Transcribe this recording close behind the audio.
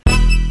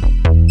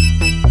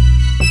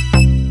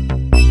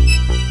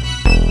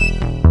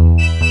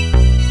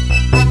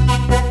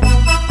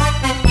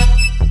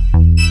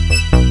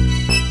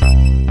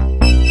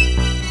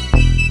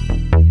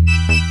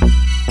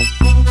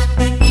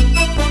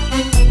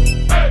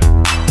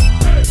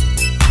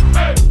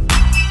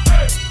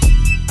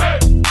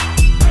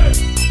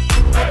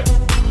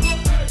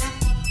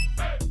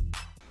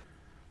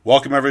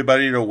Welcome,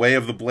 everybody, to Way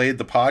of the Blade,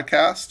 the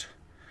podcast.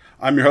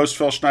 I'm your host,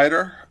 Phil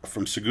Schneider,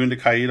 from Segunda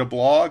Caída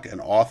blog and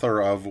author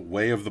of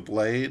Way of the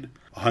Blade,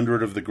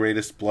 100 of the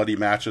greatest bloody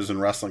matches in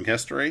wrestling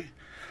history.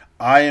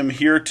 I am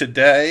here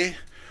today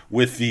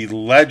with the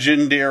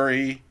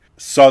legendary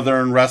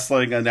Southern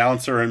wrestling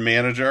announcer and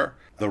manager,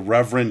 the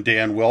Reverend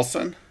Dan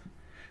Wilson.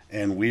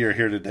 And we are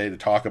here today to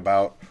talk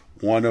about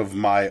one of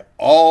my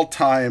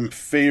all-time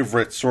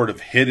favorite sort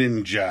of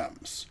hidden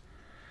gems.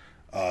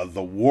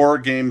 The War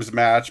Games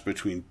match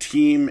between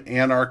Team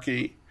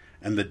Anarchy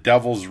and the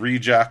Devil's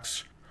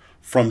Rejects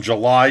from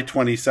July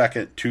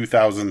 22nd,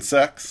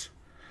 2006.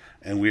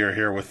 And we are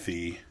here with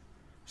the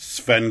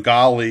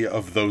Svengali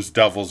of those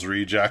Devil's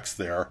Rejects,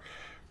 their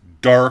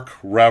Dark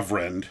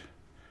Reverend,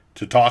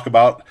 to talk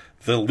about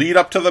the lead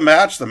up to the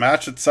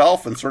match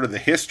itself, and sort of the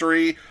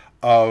history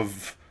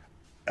of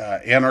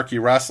Anarchy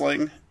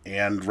Wrestling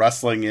and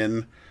wrestling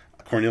in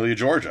Cornelia,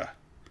 Georgia.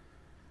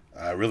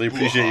 I really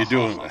appreciate you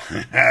doing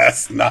it.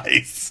 That's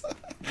nice.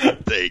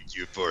 Thank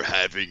you for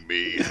having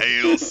me.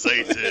 Hail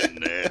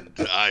Satan,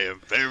 and I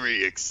am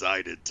very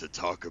excited to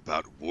talk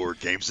about War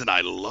Games, and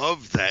I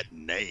love that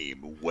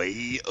name,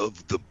 Way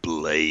of the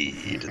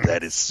Blade.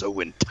 That is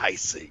so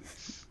enticing.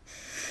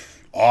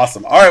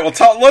 Awesome. All right,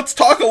 well, let's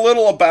talk a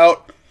little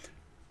about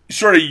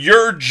sort of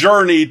your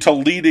journey to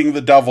leading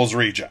the Devil's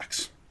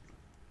Rejects.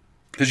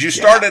 Because you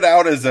started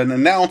out as an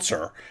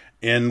announcer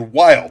in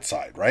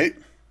Wildside, right?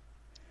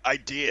 I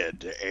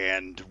did,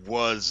 and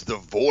was the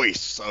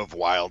voice of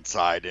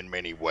Wildside in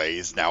many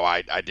ways. Now,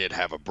 I did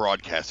have a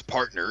broadcast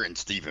partner in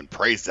Stephen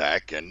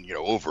Prazak, and,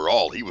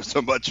 overall, he was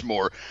a much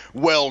more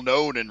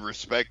well-known and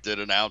respected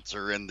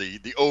announcer in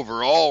the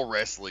overall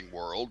wrestling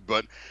world.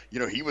 But,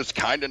 he was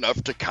kind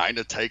enough to kind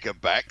of take a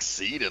back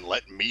seat and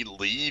let me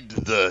lead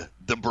the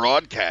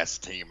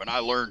broadcast team, and I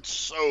learned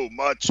so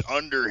much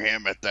under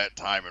him at that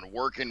time and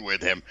working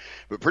with him.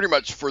 But pretty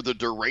much for the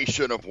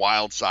duration of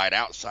Wildside,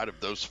 outside of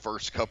those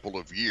first couple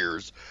of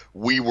years,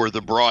 we were the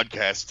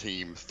broadcast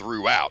team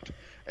throughout,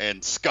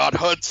 and Scott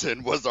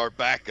Hudson was our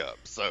backup.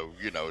 So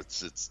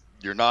it's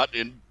you're not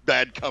in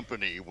bad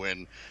company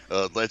when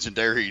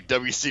legendary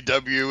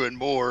WCW and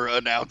more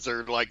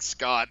announcer like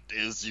Scott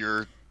is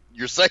your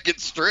second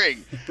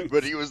string.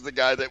 But he was the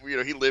guy that,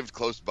 he lived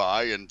close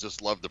by and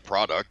just loved the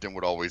product and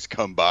would always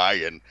come by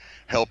and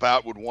help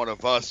out when one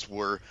of us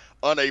were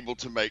unable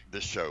to make the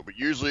show. But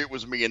usually it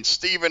was me and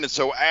Steven. And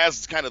so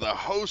as kind of the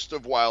host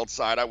of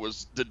Wildside, I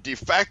was the de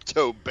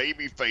facto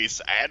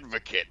babyface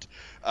advocate,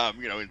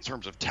 in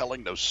terms of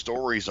telling those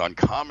stories on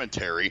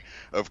commentary.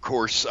 Of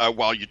course,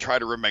 while you try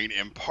to remain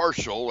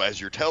impartial as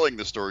you're telling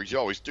the stories, you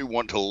always do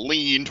want to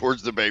lean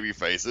towards the baby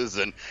faces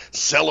and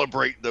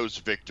celebrate those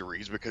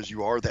victories, because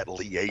you are that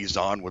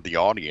liaison with the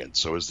audience.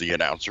 So as the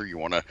announcer, you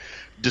want to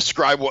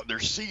describe what they're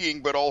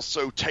seeing, but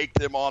also take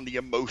them on the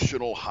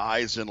emotional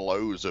highs and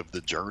lows of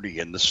the journey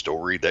and the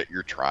story that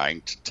you're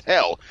trying to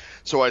tell.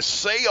 So I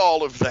say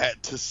all of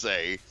that to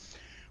say,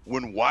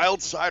 when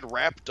Wildside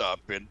wrapped up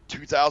in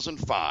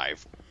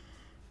 2005,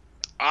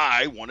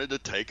 I wanted to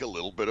take a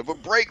little bit of a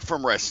break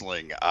from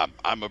wrestling.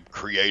 I'm a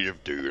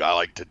creative dude. I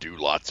like to do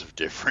lots of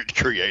different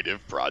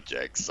creative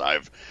projects.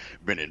 I've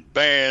been in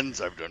bands.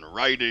 I've done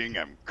writing.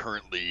 I'm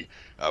currently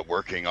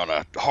working on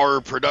a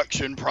horror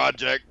production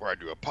project where I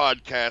do a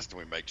podcast and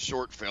we make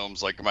short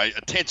films. Like, my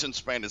attention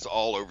span is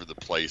all over the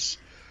place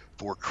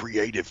for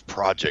creative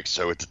projects.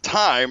 So at the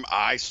time,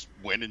 I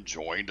went and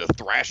joined a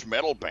thrash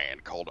metal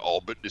band called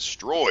All But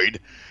Destroyed,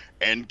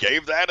 and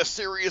gave that a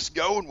serious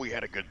go, and we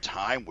had a good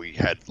time. We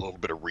had a little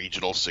bit of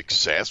regional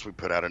success. We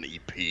put out an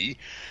EP,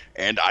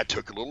 and I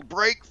took a little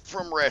break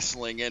from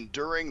wrestling. And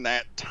during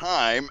that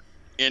time,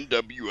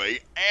 NWA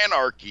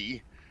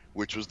Anarchy,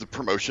 which was the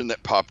promotion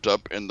that popped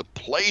up in the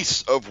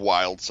place of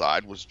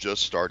Wildside, was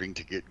just starting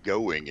to get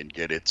going and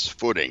get its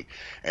footing.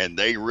 And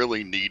they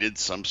really needed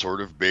some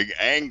sort of big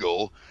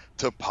angle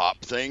to pop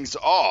things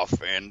off.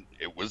 And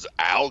it was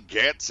Al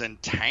Getz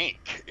and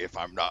Tank, if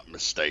I'm not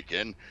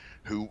mistaken,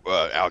 who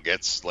Al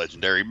Getz,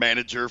 legendary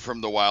manager from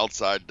the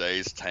Wildside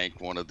days,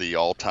 Tank, one of the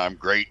all-time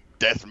great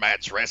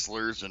deathmatch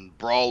wrestlers and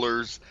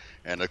brawlers,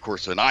 and of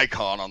course an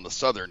icon on the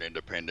Southern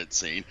independent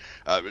scene.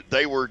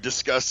 They were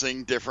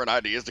discussing different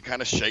ideas to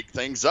kind of shake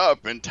things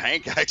up, and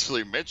Tank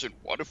actually mentioned,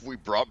 what if we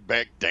brought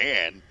back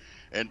Dan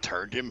and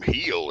turned him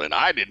heel? And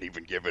I didn't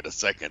even give it a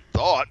second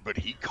thought, but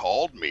he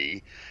called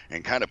me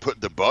and kind of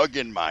put the bug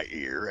in my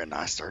ear, and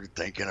I started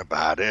thinking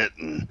about it,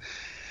 and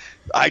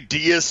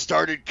ideas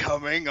started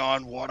coming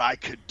on what I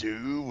could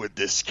do with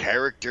this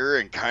character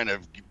and kind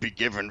of be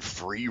given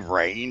free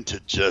rein to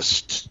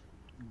just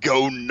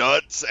go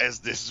nuts as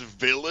this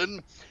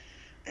villain.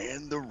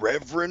 And the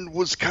Reverend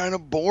was kind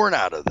of born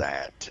out of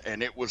that.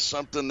 And it was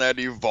something that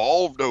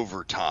evolved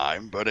over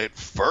time. But at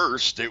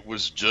first, it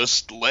was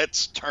just,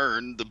 let's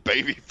turn the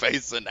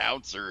babyface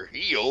announcer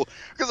heel,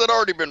 because it had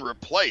already been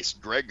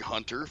replaced. Greg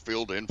Hunter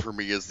filled in for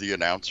me as the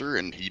announcer,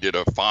 and he did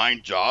a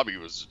fine job. He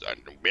was,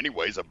 in many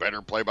ways, a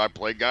better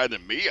play-by-play guy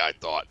than me, I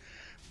thought.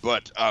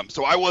 But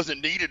so I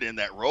wasn't needed in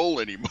that role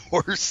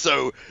anymore.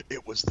 So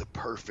it was the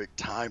perfect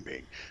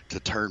timing to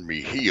turn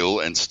me heel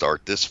and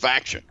start this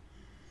faction.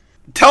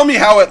 Tell me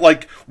how it,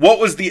 like, what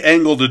was the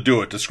angle to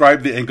do it?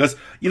 Describe the angle. Because,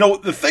 you know,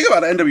 the thing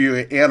about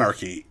NWA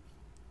Anarchy,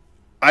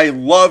 I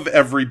love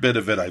every bit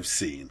of it I've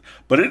seen,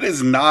 but it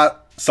is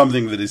not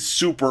something that is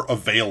super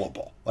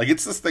available. Like,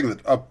 it's this thing that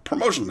a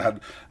promotion that had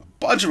a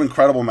bunch of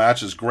incredible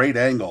matches, great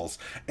angles,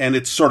 and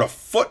it's sort of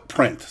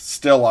footprint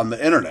still on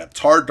the internet. It's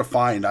hard to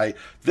find.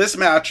 This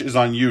match is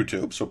on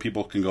YouTube, so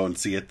people can go and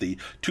see it. The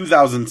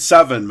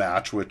 2007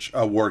 match,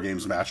 War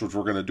Games match, which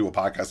we're going to do a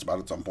podcast about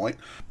at some point,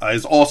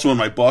 is also in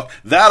my book.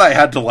 That I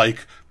had to,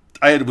 like,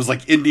 it was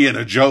like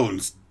Indiana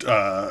Jones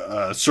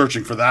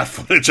searching for that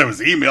footage. I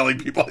was emailing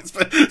people.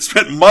 I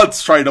spent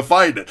months trying to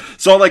find it.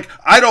 So, like,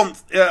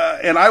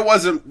 and I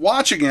wasn't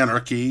watching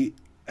Anarchy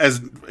as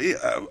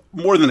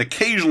more than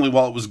occasionally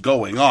while it was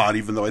going on,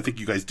 even though I think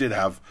you guys did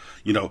have,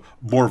 you know,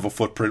 more of a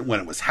footprint when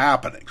it was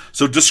happening.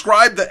 So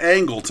describe the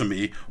angle to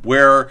me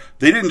where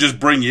they didn't just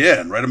bring you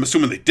in, right? I'm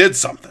assuming they did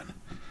something.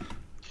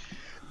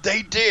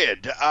 They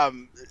did.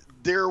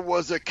 There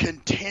was a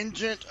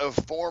contingent of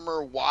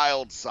former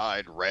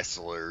Wildside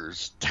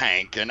wrestlers,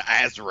 Tank and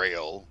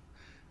Azrael,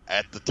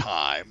 at the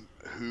time,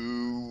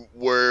 who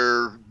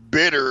were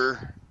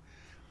bitter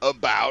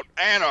about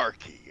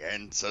Anarchy,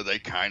 and so they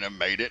kind of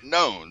made it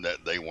known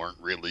that they weren't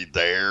really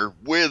there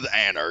with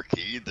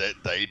Anarchy, that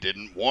they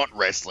didn't want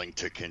wrestling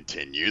to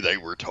continue. They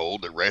were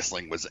told that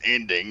wrestling was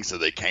ending, so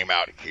they came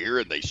out here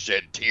and they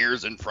shed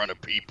tears in front of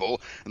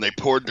people, and they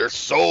poured their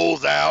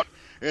souls out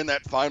in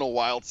that final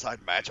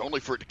Wildside match,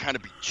 only for it to kind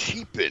of be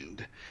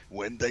cheapened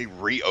when they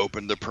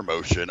reopened the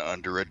promotion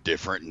under a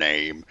different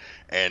name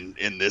and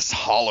in this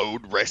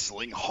hollowed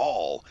wrestling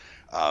hall.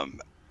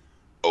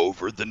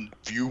 Over the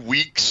few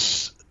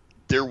weeks,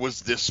 there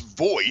was this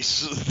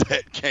voice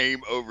that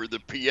came over the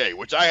PA,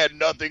 which I had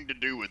nothing to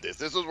do with this.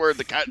 This is where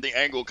the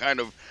angle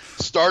kind of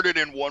started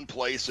in one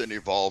place and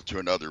evolved to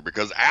another,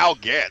 because Al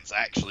Getz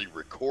actually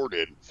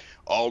recorded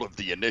all of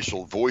the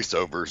initial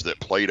voiceovers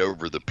that played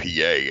over the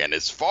PA. And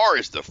as far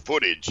as the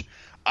footage,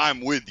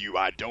 I'm with you.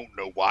 I don't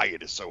know why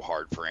it is so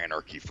hard for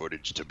Anarchy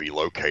footage to be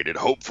located.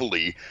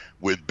 Hopefully,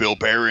 with Bill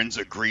Barron's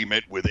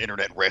agreement with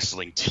Internet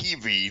Wrestling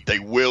TV, they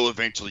will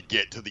eventually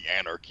get to the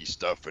Anarchy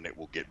stuff and it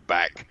will get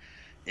back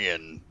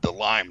in the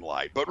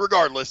limelight. But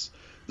regardless,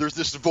 there's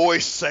this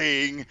voice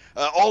saying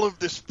all of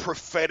this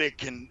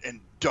prophetic and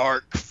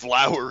dark,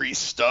 flowery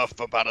stuff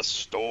about a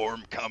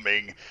storm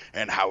coming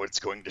and how it's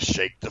going to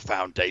shake the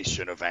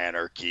foundation of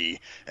Anarchy,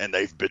 and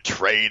they've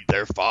betrayed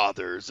their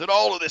fathers and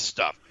all of this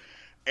stuff.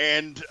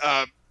 And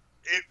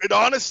it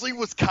honestly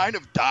was kind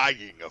of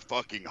dying a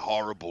fucking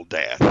horrible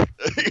death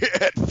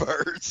at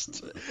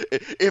first.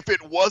 If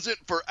it wasn't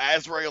for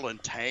Azrael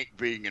and Tank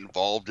being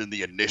involved in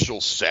the initial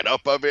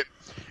setup of it,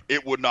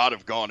 it would not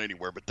have gone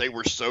anywhere. But they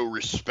were so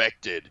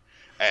respected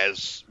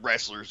as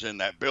wrestlers in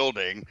that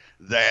building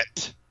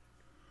that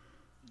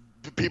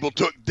people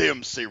took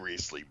them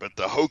seriously. But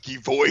the hokey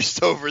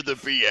voice over the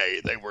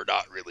PA, they were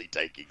not really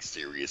taking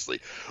seriously.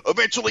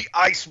 Eventually,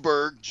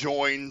 Iceberg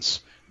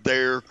joins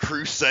their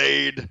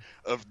crusade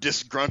of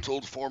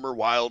disgruntled former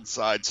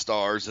Wildside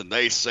stars, and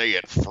they say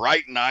at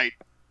Fright Night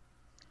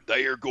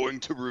they are going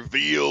to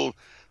reveal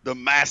the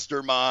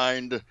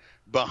mastermind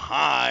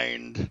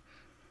behind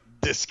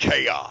this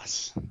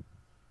chaos.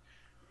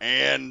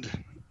 And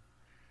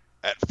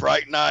at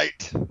Fright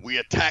Night, we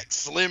attacked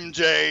Slim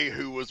J,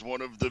 who was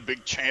one of the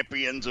big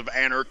champions of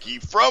Anarchy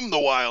from the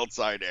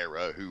Wildside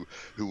era,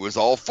 who was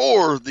all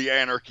for the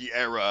Anarchy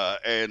era,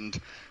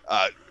 and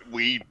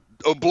we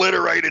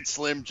obliterated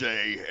Slim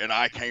J, and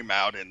I came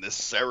out in this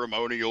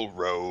ceremonial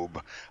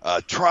robe,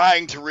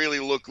 trying to really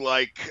look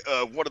like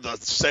one of the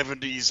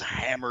 70s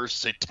Hammer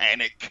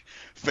satanic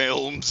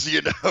films,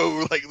 you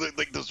know, like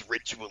those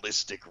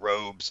ritualistic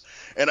robes.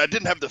 And I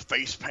didn't have the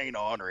face paint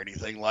on or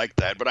anything like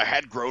that, but I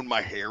had grown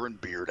my hair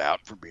and beard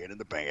out from being in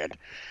the band.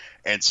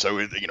 And so,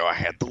 you know, I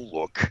had the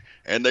look,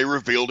 and they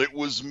revealed it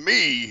was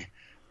me,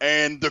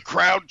 and the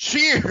crowd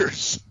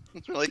cheers.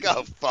 We're like,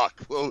 oh,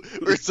 fuck. Well,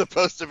 we're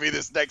supposed to be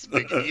this next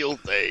big heel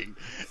thing,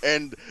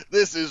 and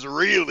this is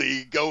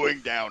really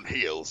going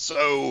downhill.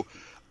 So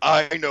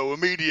I know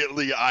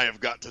immediately I have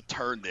got to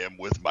turn them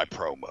with my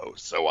promo.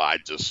 So I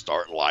just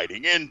start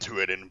lighting into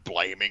it and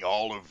blaming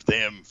all of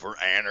them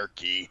for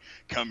Anarchy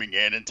coming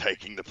in and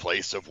taking the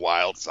place of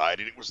Wildside.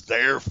 And it was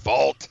their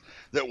fault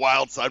that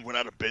Wildside went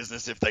out of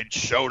business. If they'd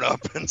shown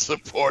up and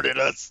supported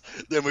us,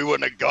 then we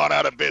wouldn't have gone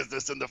out of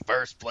business in the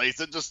first place.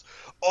 And just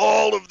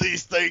all of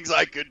these things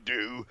I could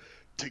do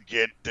to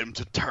get them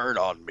to turn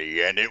on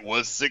me, and it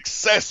was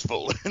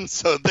successful. And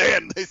so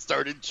then they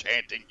started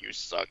chanting, "You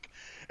suck."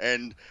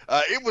 And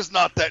it was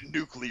not that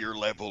nuclear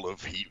level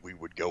of heat we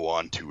would go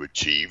on to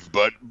achieve,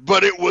 but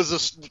it was a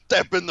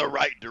step in the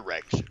right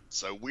direction.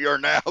 So we are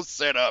now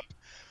set up,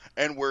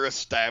 and we're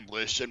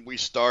established, and we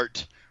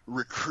start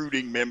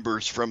recruiting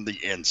members from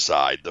the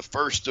inside. The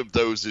first of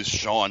those is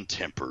Sean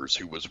Tempers,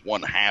 who was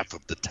one half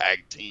of the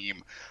tag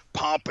team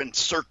Pomp and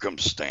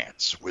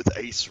Circumstance with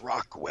Ace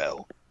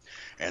Rockwell.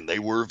 And they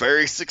were a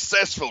very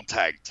successful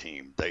tag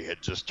team. They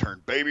had just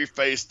turned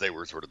babyface. They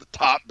were sort of the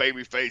top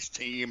babyface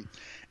team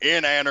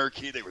in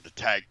Anarchy. They were the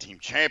tag team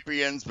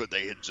champions, but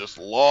they had just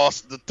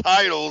lost the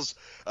titles.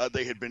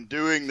 They had been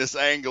doing this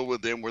angle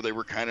with them where they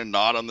were kind of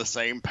not on the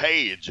same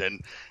page.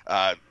 And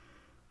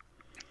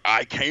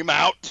I came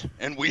out,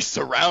 and we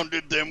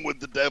surrounded them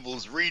with the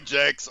Devil's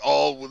Rejects,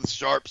 all with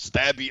sharp,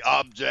 stabby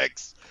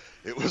objects.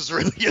 It was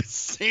really a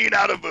scene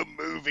out of a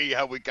movie,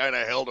 how we kind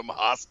of held them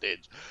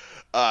hostage.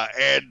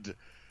 And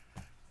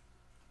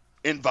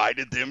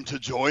invited them to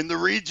join the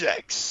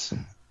Rejects.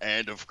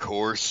 And, of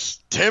course,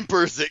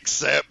 Tempers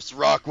accepts,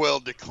 Rockwell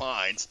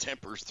declines.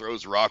 Tempers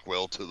throws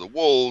Rockwell to the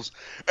wolves,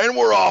 and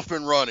we're off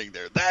and running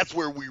there. That's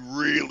where we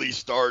really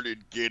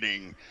started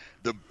getting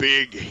the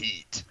big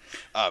heat.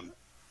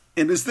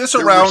 And is this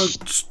around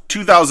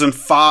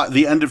 2005,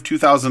 the end of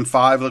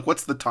 2005? Like,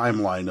 what's the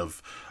timeline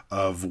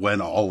of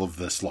when all of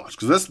this launched?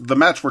 Because the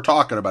match we're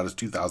talking about is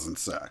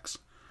 2006.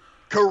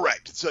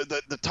 Correct. So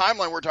the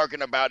timeline we're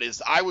talking about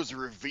is I was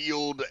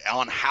revealed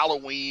on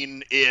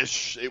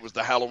Halloween-ish. It was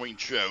the Halloween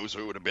show, so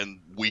it would have been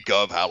week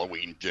of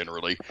Halloween,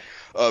 generally,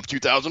 of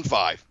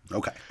 2005.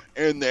 Okay.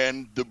 And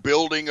then the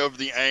building of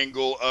the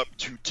angle up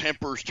to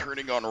Tempers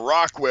turning on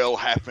Rockwell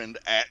happened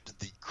at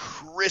the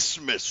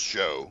Christmas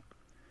show.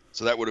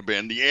 So that would have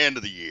been the end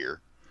of the year.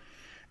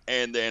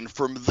 And then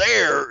from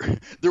there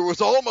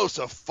was almost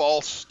a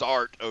false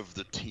start of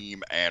the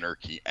Team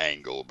Anarchy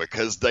angle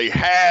because they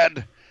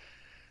had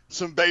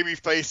some baby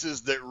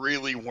faces that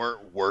really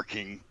weren't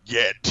working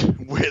yet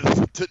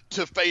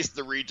to face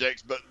the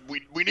Rejects, but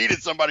we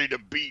needed somebody to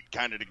beat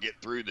kind of to get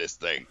through this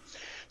thing.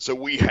 So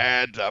we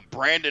had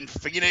Brandon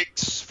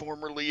Phoenix,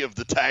 formerly of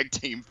the tag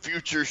team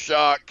Future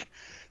Shock.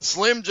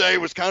 Slim J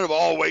was kind of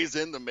always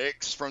in the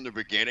mix from the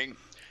beginning.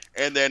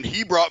 And then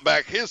he brought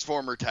back his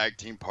former tag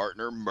team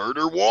partner,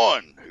 Murder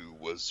One, who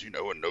was,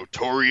 a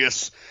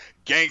notorious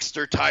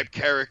gangster-type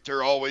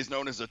character, always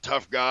known as a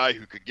tough guy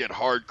who could get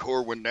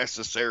hardcore when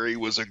necessary,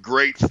 was a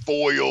great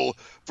foil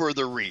for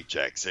the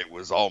Rejects. It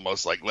was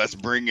almost like, let's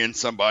bring in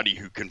somebody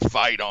who can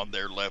fight on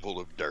their level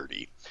of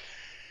dirty.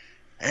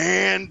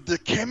 And the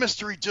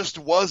chemistry just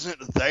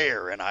wasn't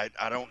there, and I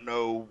don't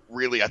know,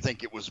 really, I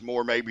think it was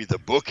more maybe the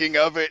booking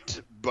of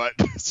it, but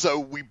so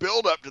we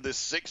build up to this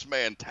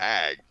six-man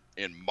tag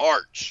in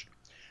March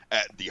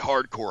at the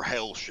Hardcore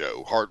Hell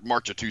show,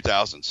 March of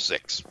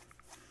 2006.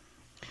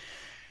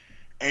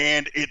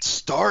 And it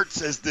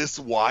starts as this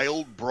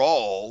wild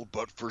brawl,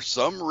 but for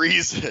some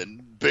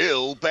reason,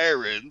 Bill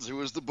Behrens, who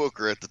was the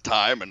booker at the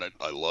time, and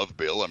I love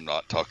Bill, I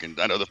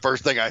know the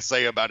first thing I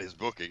say about his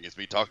booking is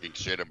me talking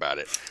shit about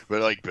it,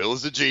 but Bill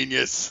is a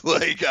genius.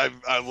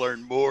 I've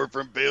learned more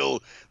from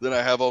Bill than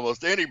I have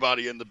almost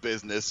anybody in the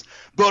business.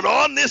 But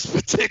on this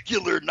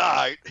particular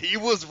night, he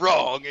was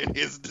wrong in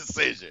his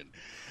decision.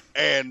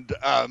 And,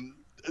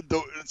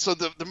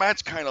 the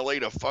match kind of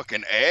laid a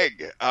fucking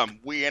egg.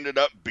 We ended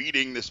up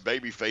beating this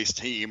babyface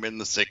team in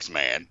the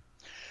six-man.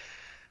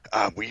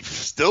 We've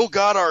still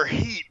got our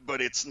heat, but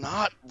it's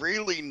not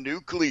really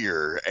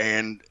nuclear,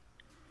 and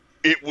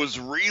it was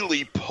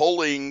really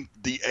pulling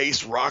the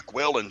Ace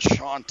Rockwell and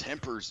Sean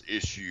Tempers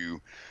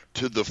issue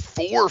to the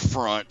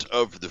forefront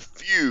of the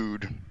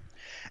feud,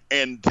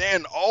 and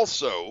then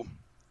also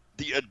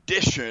the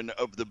addition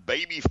of the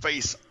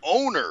babyface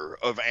owner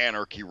of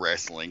Anarchy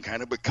Wrestling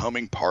kind of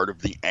becoming part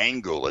of the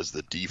angle as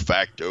the de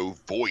facto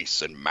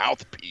voice and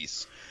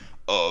mouthpiece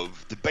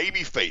of the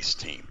babyface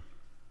team.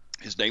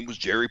 His name was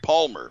Jerry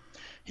Palmer.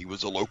 He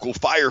was a local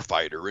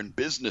firefighter and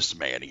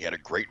businessman. He had a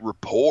great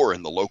rapport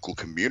in the local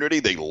community.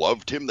 They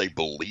loved him. They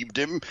believed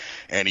him.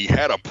 And he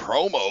had a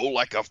promo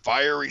like a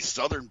fiery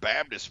Southern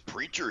Baptist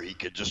preacher. He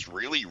could just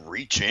really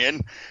reach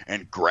in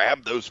and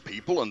grab those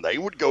people, and they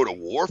would go to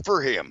war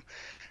for him.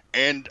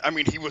 And,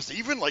 he was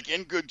even,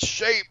 in good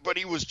shape, but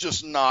he was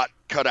just not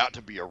cut out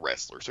to be a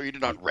wrestler. So he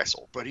did not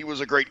wrestle, but he was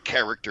a great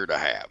character to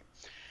have.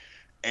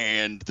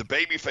 And the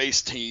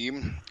babyface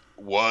team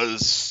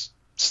was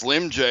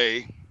Slim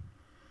J,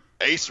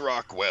 Ace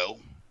Rockwell,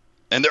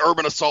 and the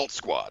Urban Assault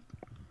Squad,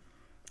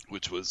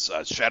 which was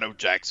Shadow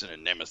Jackson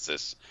and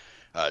Nemesis,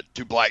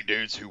 two black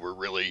dudes who were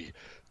really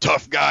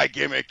tough guy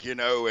gimmick,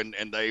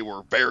 and they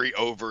were very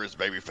over as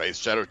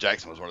babyface. Shadow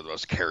Jackson was one of the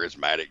most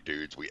charismatic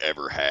dudes we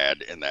ever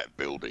had in that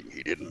building.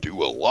 He didn't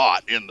do a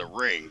lot in the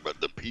ring, but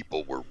the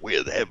people were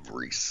with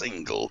every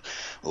single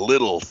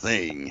little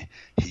thing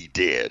he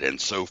did.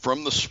 And so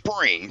from the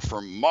spring,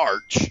 from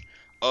March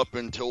up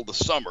until the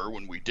summer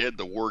when we did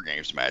the War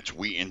Games match,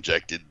 we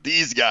injected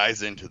these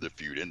guys into the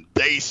feud, and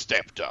they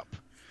stepped up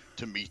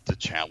to meet the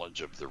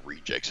challenge of the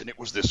Rejects. And it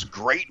was this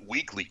great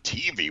weekly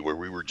TV where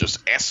we were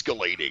just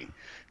escalating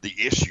the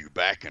issue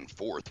back and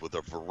forth with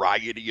a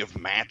variety of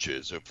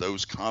matches of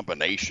those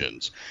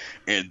combinations.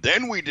 And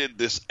then we did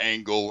this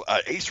angle.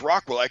 Ace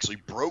Rockwell actually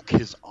broke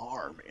his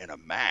arm in a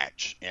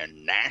match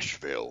in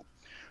Nashville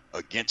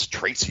against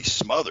Tracy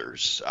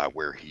Smothers,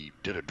 where he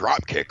did a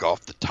drop kick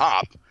off the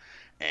top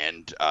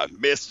and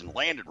missed and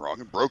landed wrong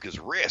and broke his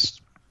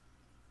wrist.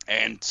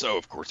 And so,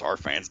 of course, our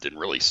fans didn't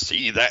really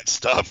see that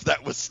stuff.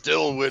 That was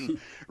still when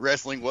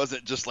wrestling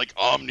wasn't just like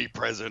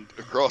omnipresent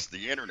across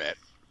the internet.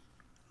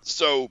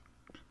 So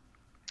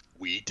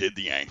we did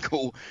the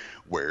angle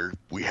where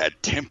we had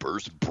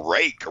Tempers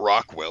break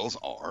Rockwell's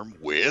arm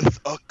with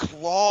a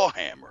claw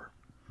hammer.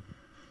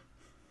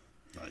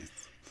 Nice.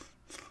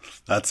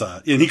 That's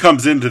and he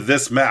comes into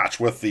this match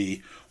with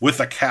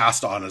a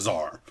cast on his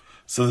arm.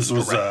 So this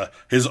was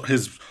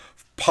his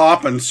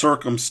pomp and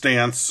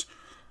circumstance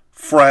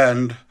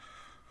friend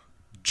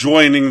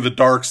joining the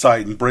dark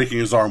side and breaking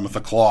his arm with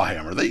a claw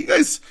hammer. You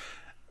guys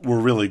were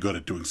really good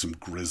at doing some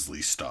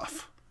grisly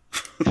stuff.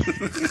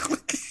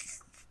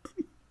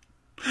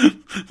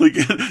 Like,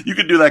 you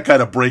could do that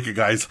kind of break a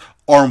guy's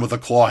arm with a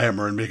claw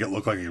hammer and make it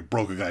look like you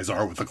broke a guy's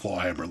arm with a claw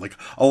hammer. Like,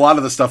 a lot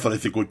of the stuff that I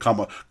think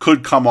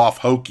could come off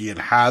hokey and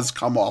has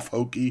come off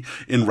hokey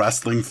in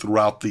wrestling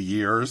throughout the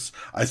years,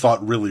 I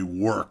thought really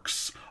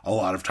works a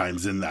lot of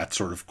times in that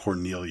sort of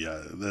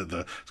Cornelia,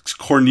 the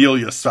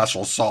Cornelia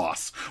special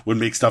sauce would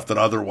make stuff that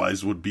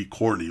otherwise would be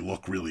corny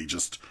look really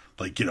just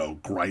like,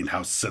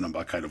 grindhouse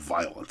cinema kind of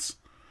violence.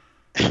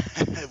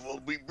 Well,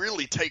 we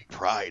really take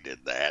pride in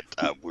that.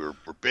 We're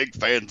big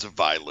fans of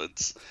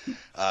violence,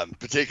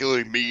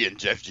 particularly me and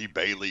Jeff G.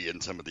 Bailey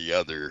and some of the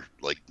other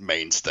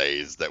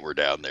mainstays that were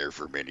down there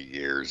for many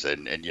years.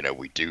 And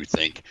we do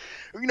think,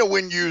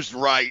 when used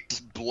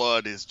right,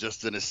 blood is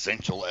just an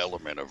essential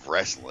element of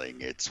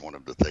wrestling. It's one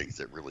of the things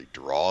that really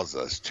draws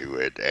us to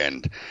it.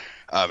 And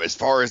as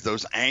far as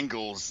those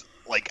angles,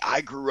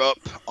 I grew up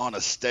on a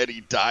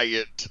steady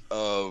diet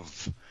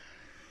of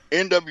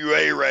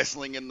NWA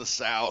wrestling in the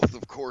South,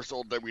 of course,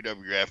 old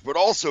WWF, but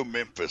also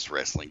Memphis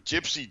wrestling.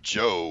 Gypsy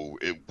Joe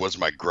was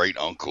my great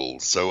uncle,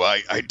 so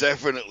I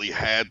definitely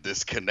had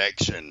this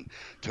connection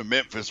to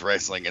Memphis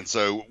wrestling. And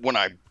so when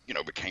I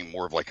became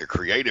more of a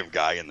creative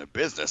guy in the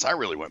business, I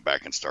really went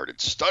back and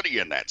started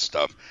studying that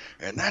stuff.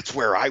 And that's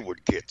where I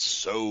would get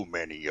so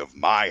many of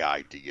my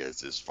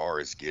ideas as far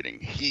as getting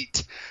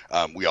heat.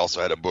 We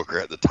also had a booker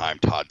at the time,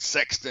 Todd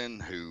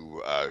Sexton,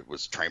 who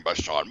was trained by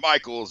Shawn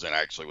Michaels and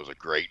actually was a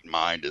great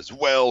mind as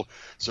well.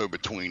 So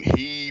between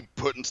he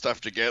putting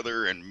stuff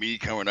together and me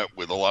coming up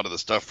with a lot of the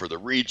stuff for the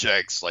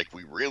rejects,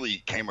 we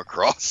really came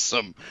across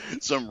some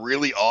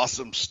really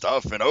awesome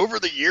stuff. And over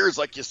the years,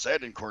 like you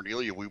said in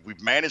Cornelia,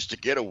 we've managed to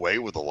get away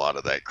with a lot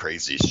of that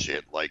crazy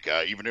shit.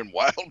 Even in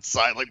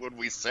Wildside, when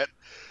we set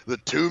the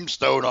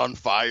tombstone on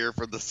fire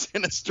for the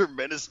Sinister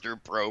Minister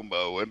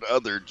promo and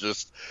other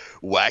just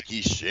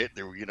wacky shit,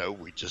 there,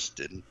 we just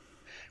didn't.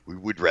 We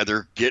would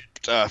rather get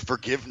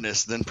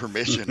forgiveness than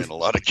permission in a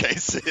lot of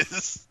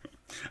cases.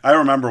 I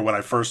remember when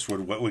I first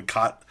when I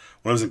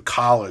was in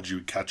college, you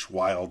would catch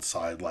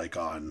Wildside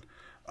on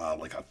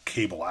a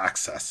cable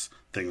access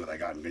thing that I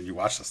got, and you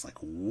watch this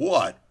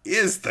what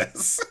is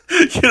this?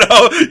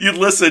 You'd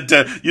listen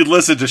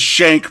to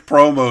Shank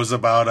promos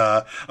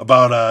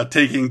about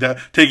taking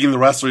the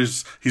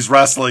wrestlers he's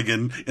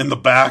wrestling in the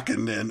back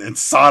and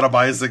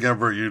sodomizing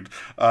him, or you'd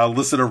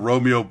listen to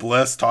Romeo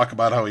Bliss talk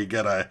about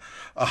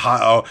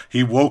how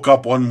he woke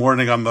up one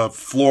morning on the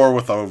floor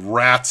with a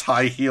rat's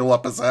high heel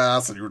up his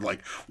ass, and you were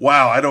like,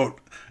 wow, I don't.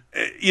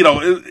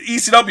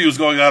 ECW was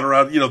going on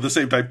around the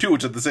same time too,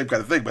 which is the same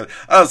kind of thing, but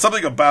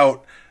something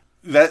about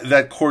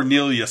that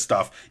Cornelia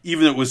stuff,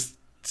 even though it was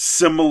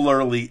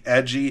similarly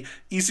edgy,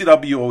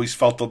 ECW always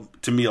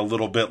felt to me a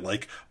little bit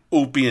like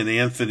Opie and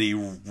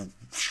Anthony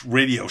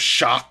radio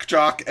shock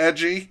jock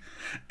edgy,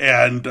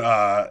 and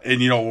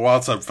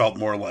Wildside felt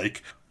more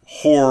like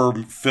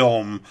horror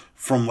film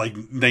from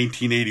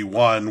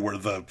 1981 where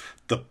the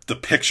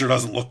picture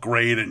doesn't look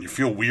great and you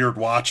feel weird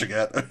watching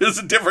it. It's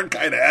a different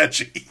kind of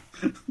edgy.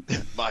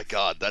 My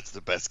God, that's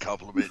the best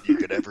compliment you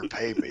could ever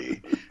pay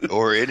me,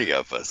 or any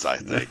of us, I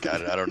think.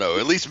 I don't know.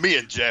 At least me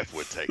and Jeff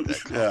would take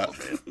that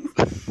compliment.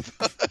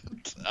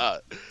 Yeah.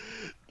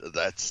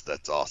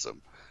 That's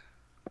awesome.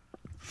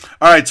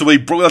 All right, so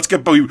we've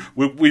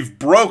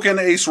broken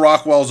Ace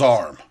Rockwell's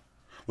arm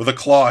with a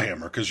claw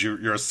hammer because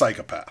you're a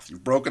psychopath.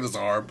 You've broken his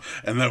arm,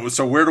 and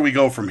so where do we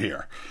go from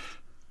here?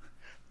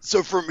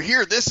 So from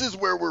here, this is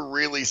where we're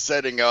really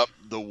setting up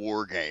the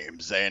War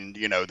Games. And,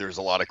 there's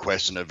a lot of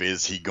question of,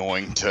 is he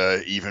going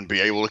to even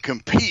be able to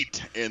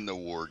compete in the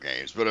War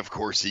Games? But, of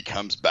course, he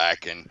comes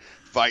back and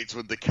fights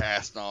with the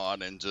cast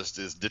on and just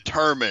is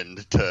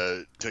determined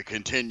to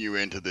continue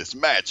into this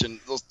match.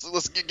 And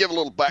let's give a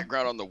little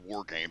background on the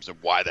War Games and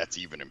why that's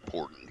even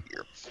important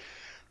here.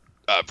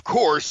 Of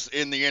course,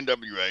 in the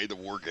NWA, the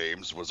War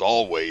Games was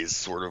always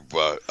sort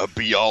of a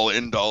be-all,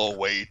 end-all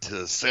way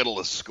to settle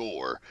a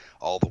score,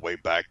 all the way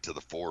back to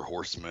the Four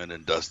Horsemen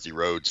and Dusty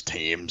Rhodes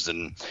teams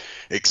and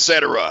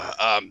etc.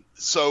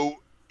 So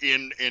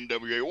in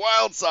NWA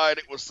Wildside,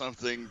 it was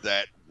something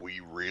that we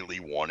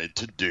really wanted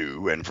to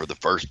do, and for the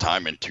first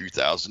time in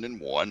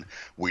 2001,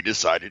 we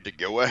decided to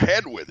go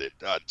ahead with it.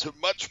 To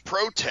much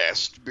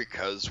protest,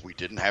 because we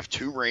didn't have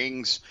two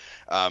rings.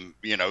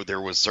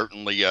 There was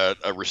certainly a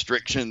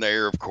restriction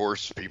there. Of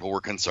course, people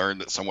were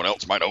concerned that someone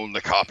else might own the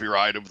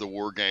copyright of the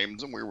War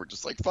Games, and we were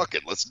just like, fuck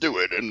it, let's do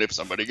it. And if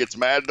somebody gets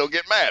mad, they'll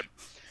get mad.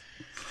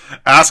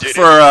 Ask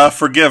for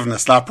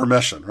forgiveness, not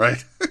permission,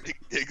 right?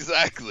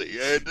 Exactly,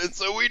 and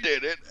so we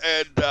did it,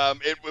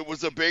 and it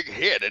was a big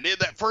hit. And in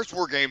that first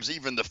War Games,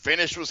 even the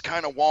finish was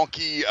kind of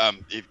wonky.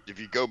 If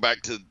you go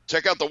back to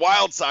check out the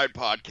Wild Side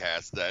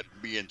podcast that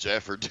me and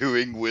Jeff are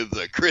doing with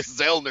Chris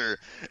Zellner,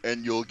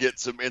 and you'll get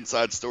some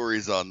inside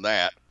stories on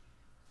that.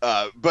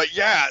 But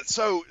yeah,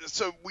 so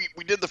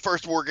we did the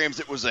first War Games.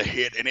 It was a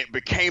hit, and it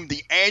became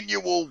the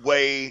annual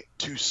way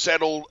to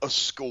settle a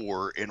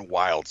score in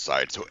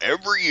Wildside. So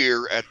every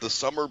year at the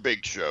Summer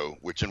Big Show,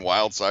 which in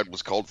Wildside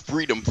was called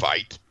Freedom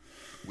Fight,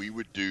 we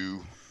would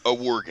do a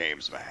War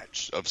Games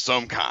match of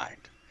some kind.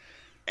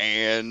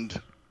 And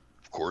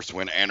of course,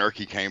 when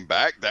Anarchy came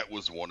back, that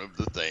was one of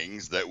the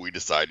things that we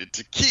decided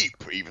to keep,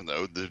 even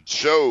though the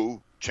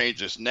show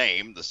changed its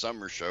name. The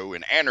Summer Show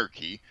in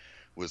Anarchy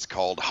was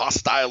called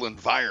Hostile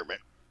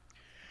Environment,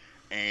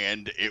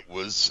 and it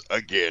was,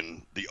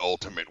 again, the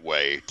ultimate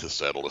way to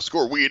settle a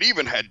score. We had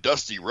even had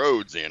Dusty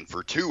Rhodes in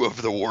for 2 of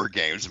the War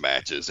Games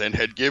matches and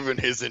had given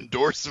his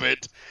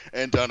endorsement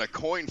and done a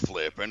coin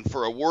flip, and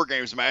for a War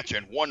Games match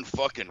in one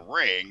fucking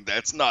ring,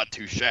 that's not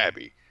too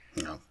shabby.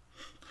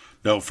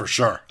 No, for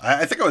sure.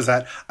 I think I was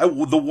at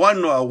the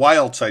one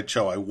Wild Side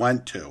show I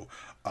went to.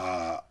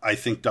 I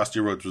think Dusty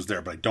Rhodes was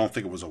there, but I don't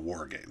think it was a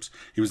War Games.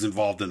 He was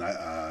involved in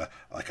it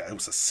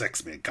was a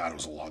 6-man. God, it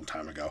was a long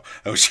time ago.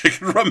 I wish I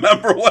could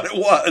remember what it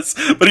was,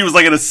 but he was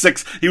like in a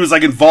 6. He was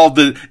like involved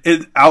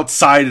in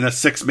outside in a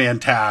 6-man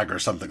tag or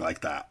something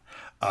like that.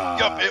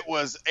 Yep, it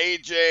was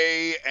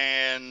AJ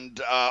and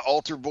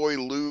Altar Boy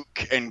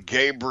Luke and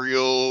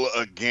Gabriel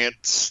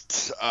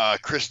against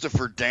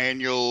Christopher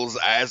Daniels,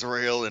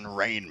 Azrael, and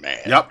Rain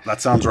Man. Yep,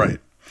 that sounds right.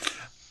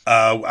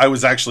 I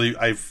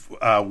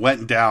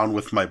went down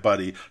with my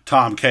buddy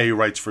Tom Kay, who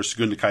writes for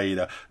Segunda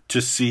Caída,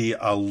 to see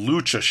a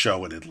lucha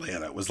show in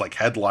Atlanta. It was like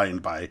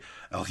headlined by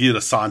El Hijo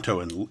Santo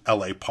in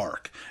LA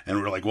Park. And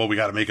we were like, well, we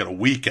got to make it a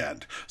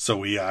weekend. So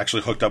we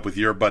actually hooked up with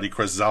your buddy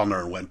Chris Zellner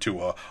and went to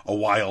a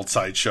Wild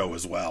Side show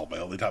as well. My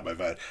only time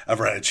I've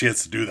ever had a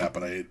chance to do that,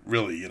 but I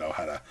really,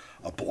 had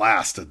a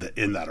blast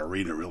in that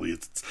arena. Really,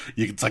 it's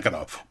like in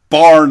a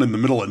barn in the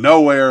middle of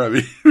nowhere. I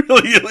mean,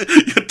 really,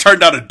 you turn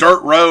down a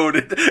dirt road,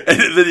 and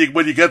then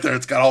when you get there,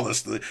 it's got all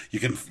this. You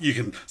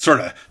can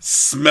sort of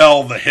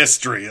smell the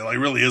history. It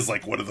really is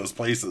like one of those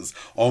places,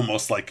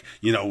 almost like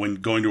when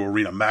going to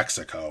Arena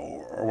Mexico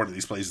or one of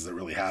these places that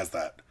really has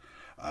that.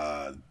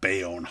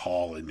 Bayonne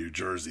Hall in New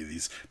Jersey.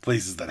 These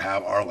places that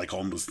are like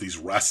almost these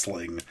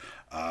wrestling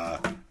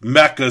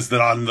meccas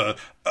that on the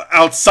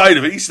outside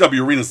of it,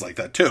 ECW arenas like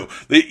that too.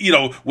 They,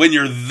 when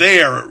you're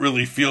there, it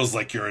really feels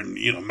like you're in,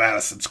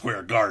 Madison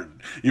Square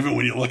Garden. Even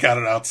when you look at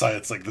it outside,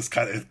 it's like this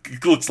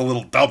it looks a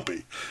little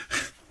dumpy.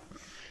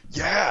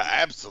 Yeah,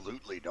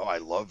 absolutely. No, I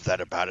love that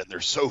about it.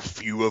 There's so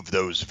few of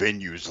those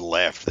venues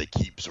left. They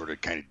keep sort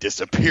of kind of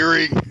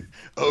disappearing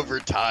over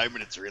time,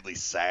 and it's really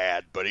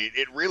sad. But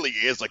it really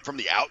is. Like, from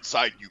the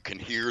outside, you can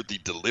hear the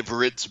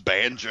Deliverance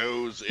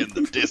banjos in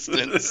the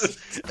distance,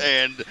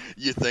 and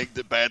you think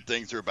that bad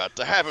things are about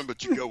to happen,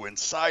 but you go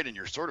inside, and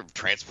you're sort of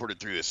transported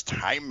through this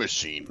time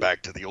machine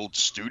back to the old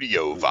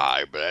studio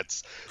vibe.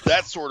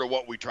 That's sort of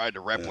what we tried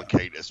to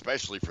replicate,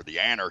 especially for the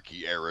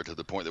Anarchy era, to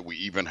the point that we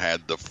even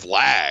had the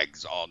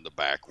flags on the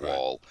back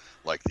wall,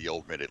 like the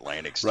old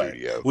Mid-Atlantic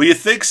studio. Well, you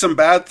think some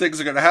bad things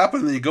are going to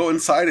happen, then you go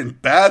inside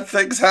and bad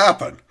things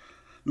happen.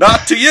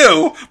 Not to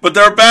you, but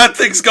there are bad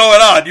things going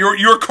on.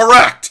 You're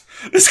correct.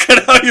 It's kind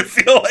of how you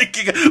feel like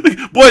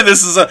boy,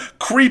 this is a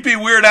creepy,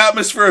 weird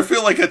atmosphere. I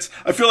feel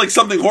like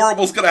something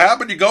horrible is going to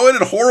happen. You go in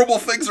and horrible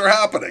things are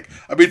happening.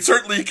 I mean,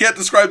 certainly you can't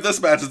describe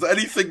this match as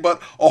anything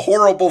but a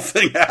horrible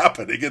thing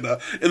happening in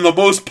the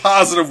most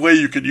positive way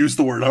you can use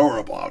the word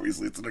horrible.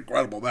 Obviously, it's an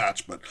incredible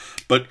match,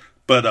 but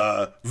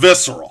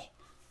visceral,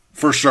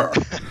 for sure.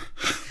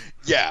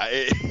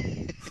 Yeah.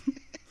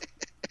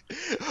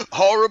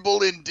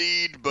 Horrible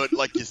indeed, but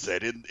like you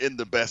said, in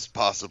the best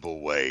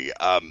possible way.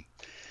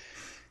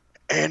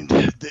 And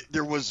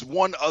there was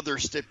one other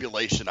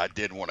stipulation I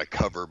did want to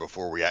cover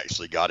before we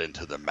actually got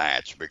into the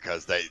match,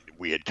 because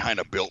we had kind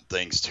of built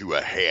things to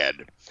a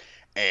head.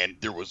 And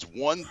there was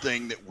one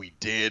thing that we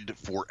did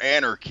for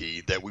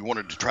Anarchy that we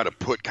wanted to try to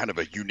put kind of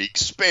a unique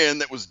spin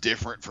that was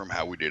different from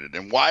how we did it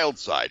in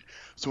Wildside.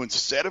 So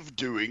instead of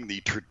doing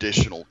the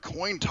traditional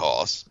coin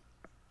toss,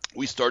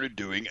 we started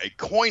doing a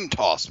coin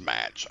toss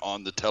match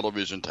on the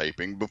television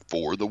taping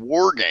before the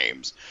War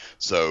Games.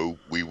 So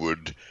we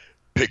would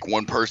pick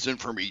one person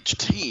from each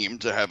team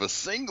to have a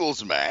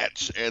singles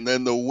match, and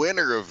then the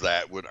winner of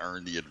that would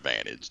earn the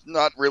advantage.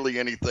 Not really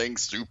anything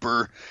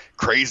super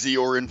crazy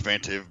or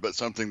inventive, but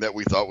something that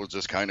we thought was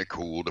just kind of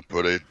cool to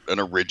put an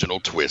original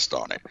twist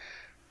on it.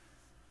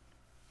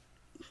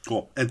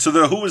 Cool. And so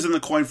who was in the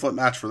coin flip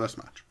match for this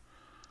match?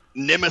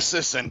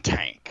 Nemesis and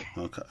Tank.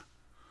 Okay.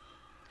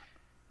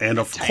 And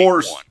of Tank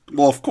course,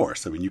 won.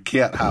 I mean, you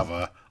can't have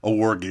a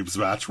War Games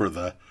match where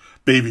the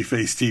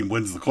babyface team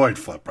wins the coin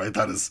flip, right?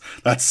 That is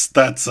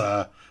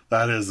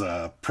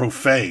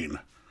profane.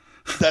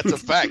 That's a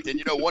fact.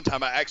 And, one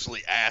time I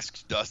actually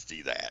asked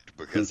Dusty that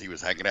because he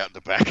was hanging out in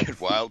the back at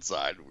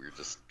Wildside. We were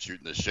just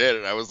shooting the shit.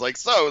 And I was like,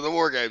 so, the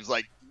War Games,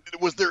 like,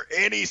 was there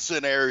any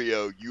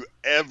scenario you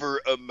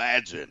ever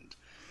imagined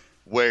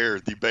where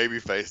the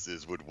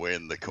babyfaces would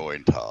win the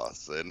coin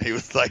toss? And he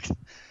was like,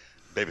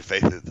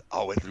 babyfaces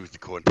always lose the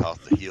coin toss.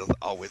 The heels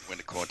always win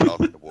the coin toss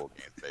in the War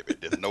Games, baby.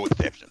 There's no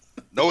exceptions.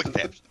 No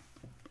exceptions.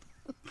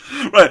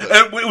 Right.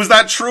 And was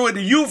that true? And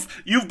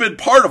you've been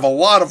part of a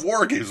lot of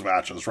War Games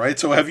matches, right?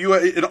 So have you,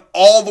 in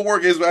all the War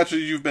Games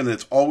matches you've been in,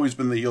 it's always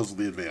been the heels with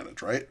the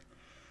advantage, right?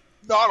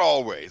 Not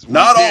always.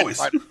 Not always.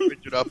 I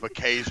switch it up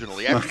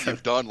occasionally after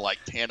you've done like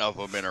 10 of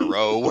them in a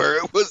row where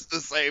it was the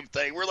same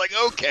thing. We're like,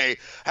 okay,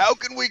 how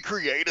can we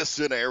create a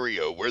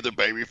scenario where the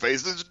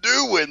babyfaces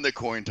do win the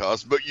coin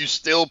toss, but you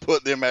still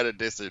put them at a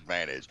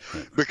disadvantage?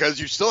 Because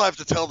you still have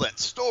to tell that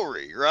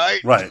story,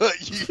 right? Right.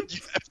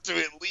 you have to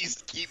at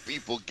least keep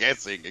people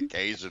guessing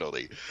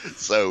occasionally.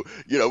 So,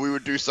 we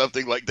would do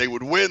something like they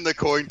would win the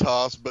coin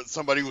toss, but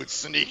somebody would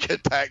sneak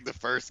attack the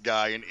first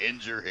guy and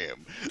injure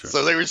him. Sure.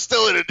 So they were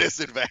still at a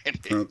disadvantage.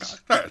 Okay.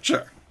 All right,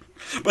 sure.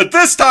 But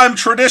this time,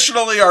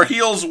 traditionally, our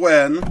heels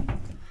win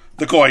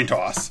the coin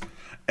toss.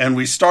 And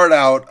we start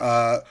out,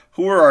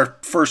 who are our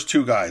first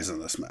two guys in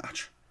this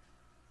match?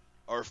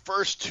 Our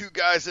first two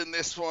guys in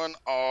this one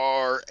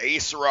are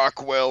Ace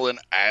Rockwell and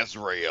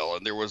Azrael.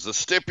 And there was a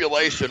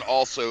stipulation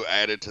also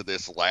added to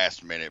this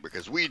last minute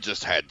because we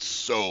just had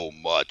so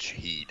much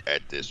heat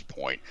at this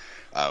point.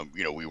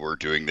 We were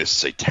doing this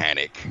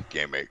satanic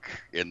gimmick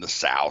in the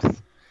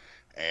South.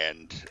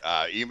 And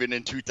even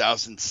in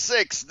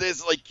 2006,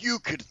 you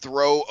could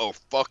throw a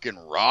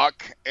fucking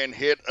rock and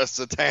hit a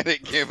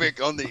satanic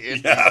gimmick on the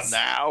Indies. Yes.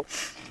 Now.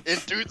 In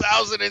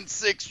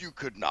 2006, you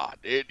could not.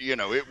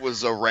 It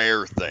was a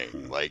rare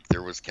thing. Like,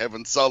 there was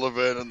Kevin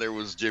Sullivan, and there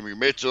was Jimmy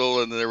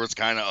Mitchell, and there was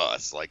kind of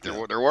us. Like, there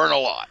weren't a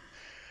lot.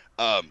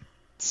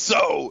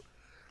 So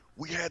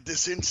we had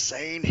this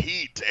insane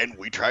heat, and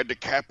we tried to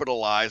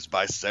capitalize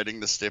by setting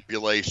the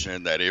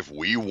stipulation that if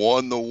we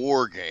won the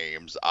War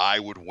Games, I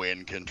would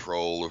win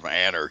control of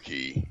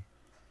Anarchy.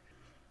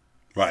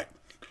 Right.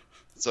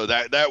 So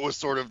that was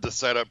sort of the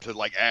setup to,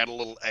 like, add a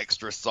little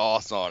extra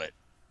sauce on it.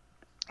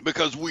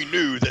 Because we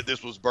knew that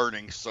this was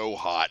burning so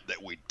hot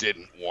that we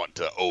didn't want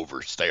to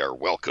overstay our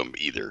welcome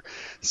either.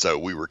 So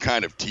we were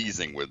kind of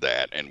teasing with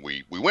that, and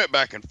we went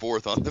back and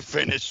forth on the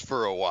finish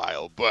for a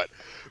while. But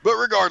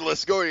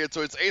regardless, going in,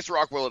 so it's Ace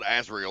Rockwell and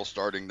Azrael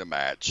starting the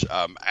match.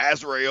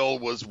 Azrael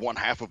was one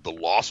half of the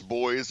Lost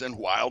Boys in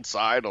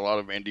Wildside. A lot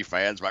of indie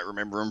fans might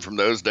remember him from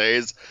those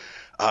days.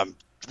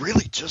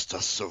 Really just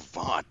a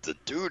savant. The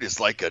dude is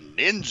like a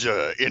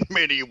ninja in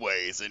many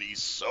ways, and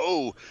he's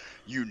so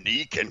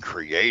unique and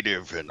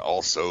creative and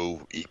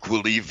also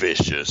equally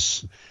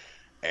vicious.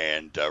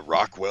 And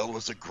Rockwell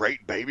was a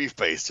great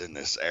babyface in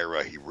this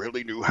era. He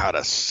really knew how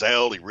to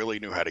sell. He really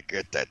knew how to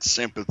get that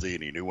sympathy,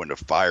 and he knew when to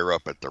fire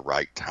up at the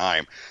right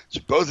time.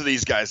 So both of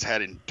these guys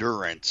had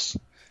endurance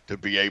to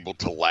be able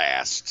to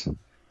last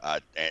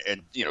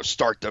and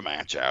start the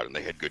match out, and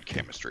they had good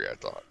chemistry, I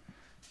thought.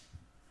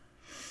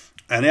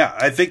 And yeah,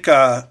 I think,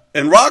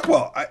 and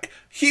Rockwell,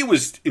 he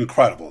was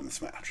incredible in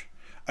this match.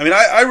 I mean,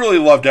 I really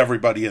loved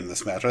everybody in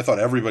this match. I thought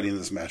everybody in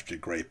this match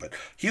did great, but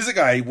he's a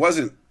guy I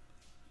wasn't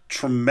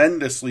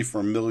tremendously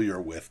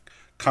familiar with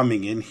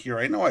coming in here.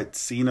 I know I'd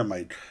seen him.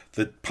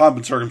 The Pomp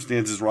and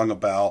Circumstances rung a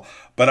bell,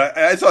 but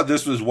I thought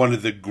this was one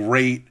of the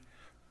great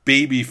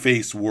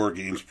babyface War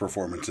Games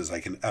performances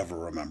I can ever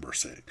remember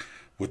seeing.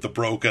 With the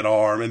broken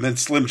arm, and then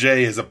Slim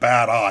J is a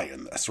bad eye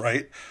in this,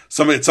 right?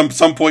 At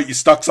some point you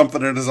stuck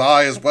something in his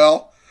eye as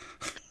well.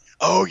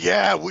 Oh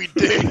yeah, we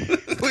did.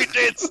 We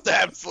did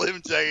stab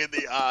Slim J in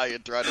the eye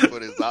and try to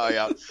put his eye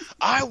out.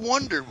 I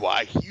wondered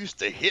why he used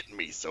to hit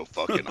me so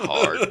fucking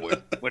hard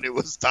when it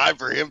was time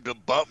for him to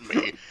bump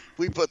me.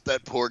 We put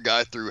that poor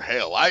guy through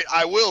hell.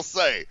 I will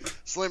say,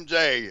 Slim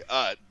J,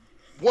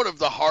 one of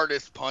the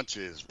hardest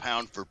punches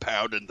pound for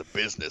pound in the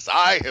business.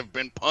 I have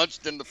been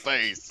punched in the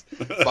face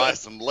by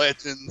some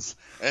legends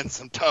and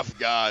some tough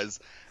guys.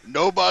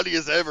 Nobody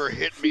has ever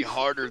hit me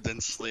harder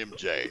than Slim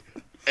J,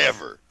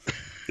 ever.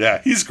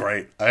 Yeah, he's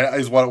great.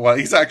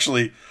 He's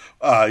actually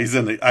he's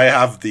in the. I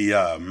have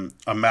the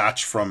a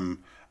match from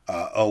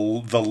a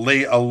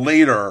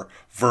later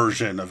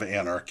version of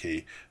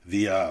Anarchy,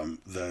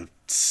 the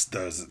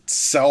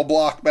cell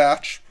block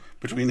match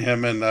between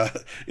him and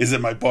is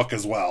in my book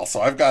as well.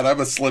 So I'm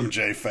a Slim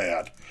J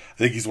fan. I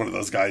think he's one of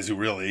those guys who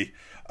really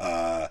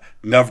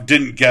never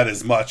didn't get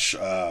as much.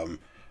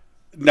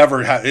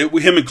 Never had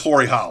him and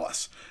Corey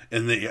Hollis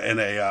in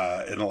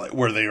a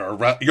where they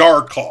are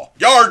yard call.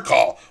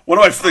 What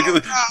do I think?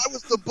 I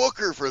was the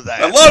booker for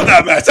that. I love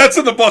that match. That's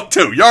in the book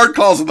too. Yard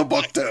call's in the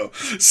book too.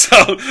 So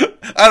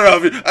I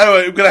don't know.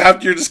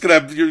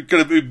 You're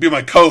gonna be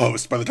my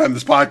co-host by the time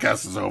this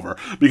podcast is over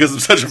because I'm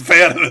such a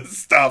fan of this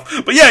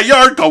stuff. But yeah,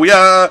 yard call.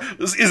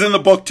 Is in the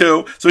book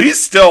too. So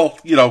he's still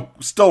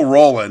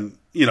rolling.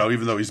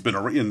 Even though he's been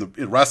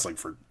in wrestling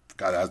for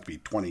God, it has to be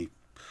 20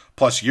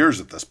 plus years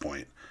at this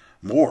point,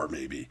 more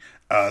maybe.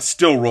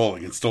 Still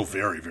rolling and still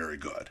very, very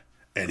good.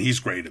 and he's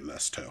great in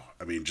this too.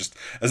 I mean, just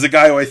as a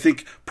guy who I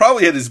think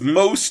probably had his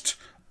most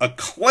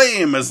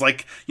acclaim as,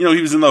 like, you know,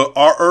 he was in the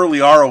early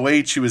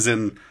ROH, he was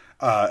in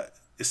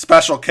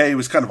Special K, he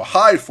was kind of a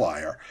high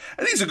flyer,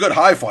 and he's a good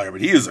high flyer, but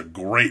he is a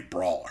great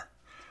brawler.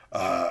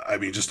 I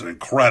mean, just an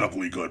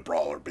incredibly good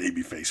brawler,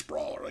 babyface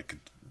brawler.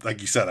 Like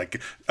you said,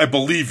 I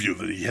believe you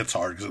that he hits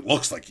hard because it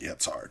looks like he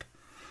hits hard.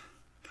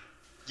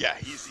 Yeah,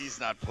 he's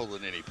not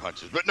pulling any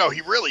punches. But no,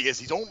 he really is.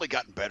 He's only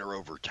gotten better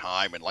over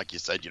time. And like you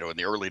said, you know, in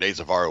the early days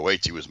of ROH,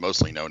 he was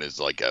mostly known as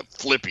like a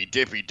flippy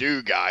dippy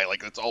do guy.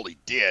 Like, that's all he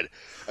did.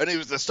 And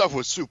the stuff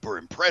was super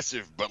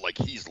impressive, but like,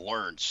 he's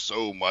learned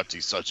so much.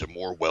 He's such a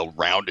more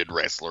well-rounded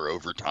wrestler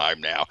over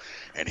time now.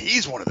 And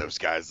he's one of those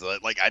guys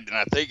that, like,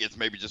 I think it's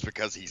maybe just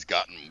because he's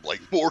gotten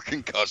like more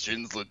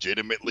concussions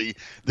legitimately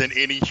than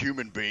any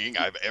human being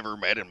I've ever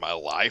met in my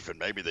life. And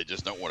maybe they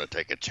just don't want to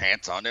take a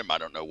chance on him. I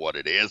don't know what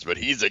it is, but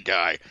he's a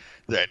guy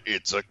that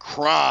it's a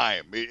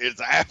crime.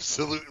 It's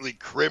absolutely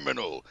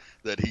criminal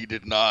that he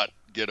did not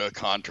get a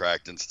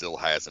contract and still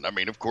hasn't. I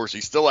mean, of course,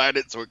 he still had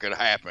it, so it could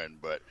happen,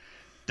 but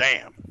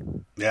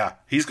damn. Yeah,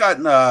 he's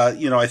gotten,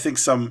 you know, I think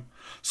some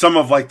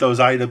of like those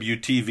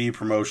IWTV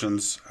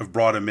promotions have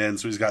brought him in,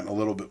 so he's gotten a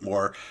little bit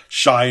more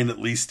shine, at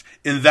least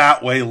in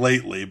that way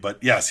lately. But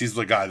yes, he's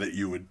the guy that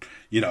you would,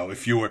 you know,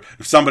 if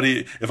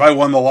I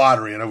won the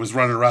lottery and I was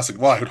running wrestling,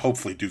 well, I would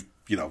hopefully do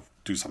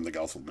something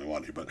else with my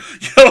money, but,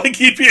 you know, like,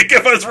 he'd be,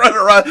 if I was running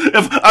around,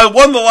 if I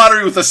won the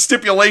lottery with a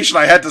stipulation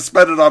I had to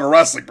spend it on a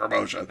wrestling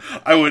promotion,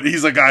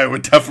 he's a guy I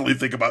would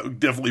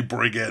definitely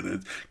bring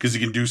in, because he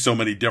can do so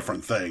many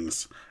different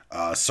things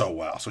so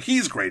well. So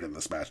he's great in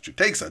this match too.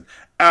 Takes an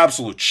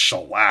absolute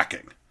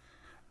shellacking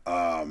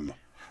from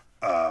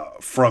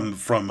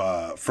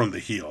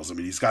the heels. I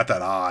mean, he's got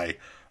that eye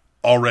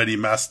already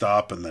messed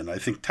up, and then I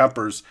think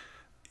Tempers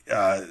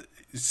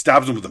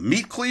stabs him with a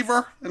meat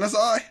cleaver in his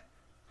eye.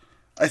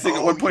 I think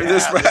at one point in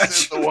this match.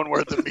 This is the one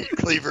where the meat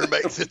cleaver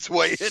makes its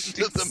way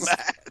into the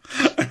match.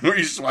 I remember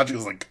just watching, I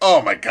was like,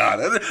 oh my God.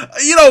 And,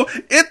 you know,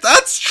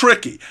 that's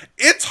tricky.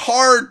 It's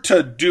hard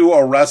to do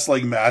a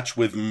wrestling match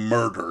with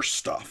murder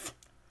stuff.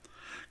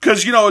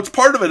 Because, you know, it's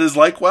part of it is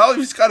like, well,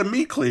 he's got a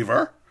meat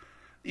cleaver.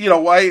 You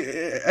know, why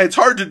it's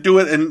hard to do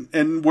it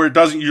and where it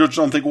doesn't, you just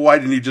don't think, well, why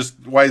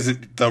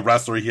isn't the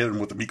wrestler he hit him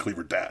with the meat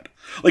cleaver dead?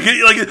 Like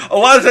a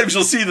lot of times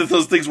you'll see that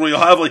those things where you'll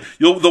have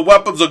the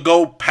weapons will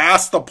go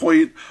past the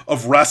point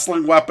of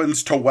wrestling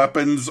weapons to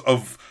weapons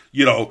of,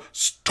 you know,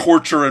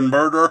 torture and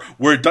murder,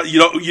 where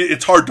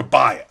it's hard to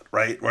buy it,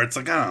 right? Where it's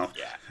like, I don't know.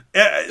 Yeah.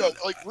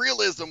 Like,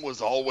 realism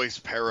was always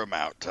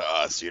paramount to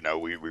us, you know.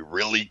 We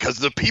really, because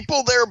the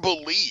people there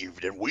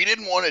believed, and we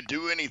didn't want to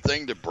do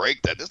anything to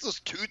break that. This was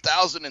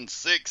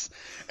 2006,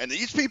 and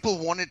these people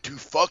wanted to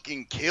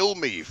fucking kill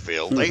me,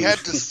 Phil. They had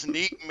to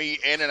sneak me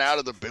in and out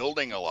of the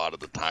building a lot of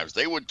the times.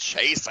 They would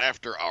chase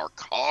after our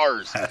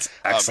cars. That's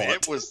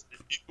excellent. It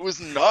was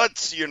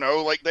nuts, you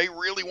know. Like, they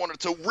really wanted.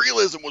 So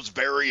realism was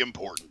very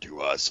important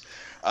to us.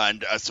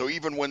 And so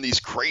even when these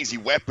crazy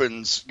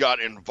weapons got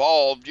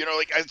involved, you know,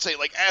 like I'd say,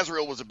 like,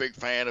 Azrael was a big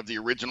fan of the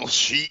original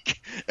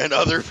Sheik and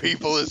other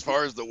people as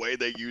far as the way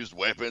they used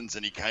weapons,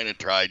 and he kind of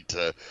tried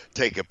to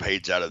take a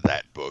page out of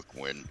that book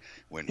when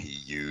he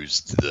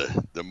used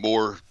the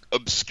more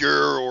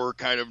obscure or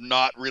kind of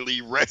not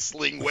really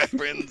wrestling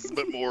weapons,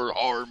 but more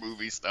horror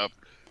movie stuff.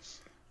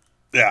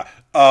 Yeah.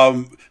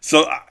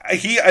 So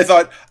I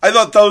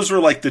thought those were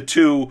like the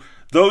two.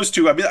 Those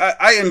two, I mean,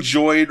 I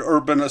enjoyed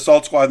Urban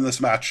Assault Squad in this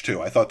match, too.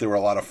 I thought they were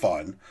a lot of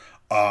fun.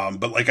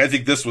 But, like, I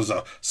think this was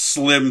a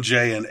Slim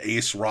J and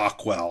Ace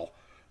Rockwell,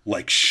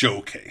 like,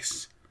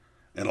 showcase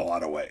in a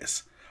lot of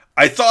ways.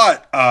 I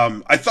thought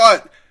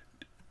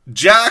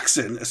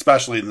Jackson,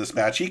 especially in this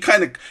match,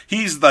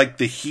 he's like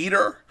the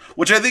heater,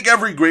 which I think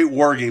every great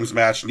War Games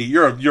match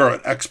you're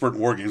an expert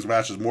in War Games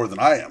matches more than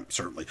I am,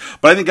 certainly.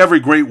 But I think every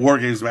great War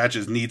Games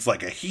matches needs,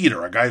 like, a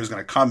heater, a guy who's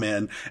going to come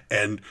in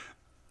and,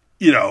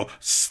 you know,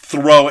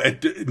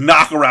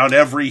 knock around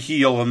every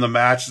heel in the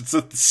match. It's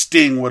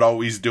Sting would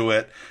always do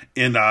it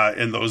in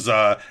those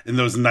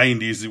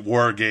 90s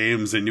War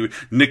Games, and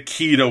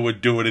Nikita would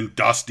do it, and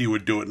Dusty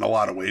would do it in a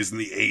lot of ways in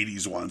the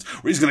 80s ones,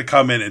 where he's going to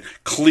come in and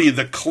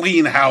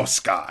clean house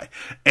guy.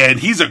 And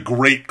he's a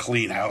great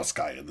clean house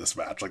guy in this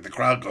match. Like, the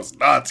crowd goes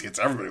nuts, gets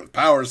everybody with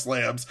power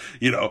slams,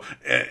 you know,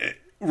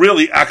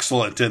 really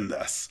excellent in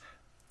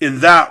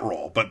that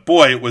role. But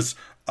boy, it was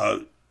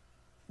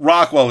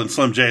Rockwell and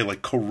Slim J,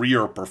 like,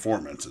 career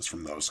performances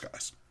from those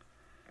guys.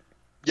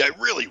 Yeah, it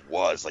really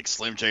was. Like,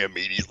 Slim J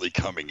immediately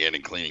coming in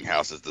and cleaning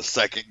house as the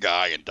second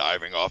guy and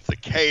diving off the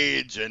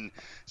cage and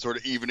sort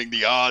of evening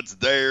the odds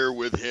there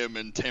with him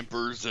and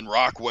Tempers and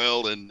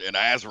Rockwell and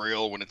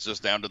Azrael when it's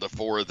just down to the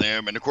four of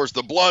them. And, of course,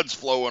 the blood's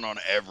flowing on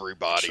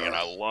everybody, sure. And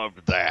I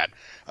loved that.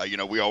 You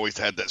know, we always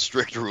had that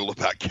strict rule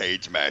about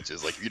cage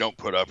matches. Like, you don't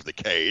put up the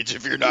cage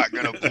if you're not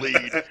going to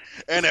bleed.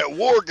 And at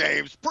War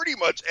Games, pretty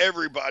much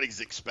everybody's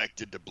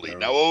expected to bleed.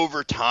 Now,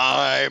 over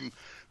time,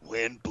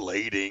 when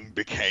blading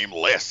became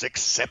less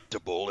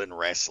acceptable in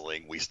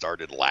wrestling, we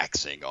started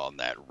laxing on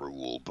that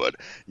rule. But,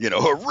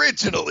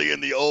 originally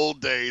in the old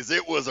days,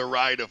 it was a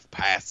rite of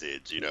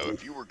passage.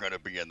 If you were going to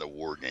be in the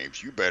War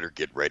Games, you better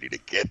get ready to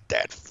get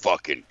that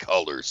fucking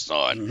color,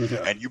 son.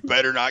 Yeah. And you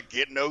better not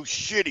get no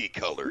shitty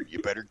color. You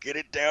better get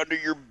it down to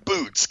your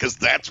boots, because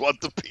that's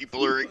what the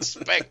people are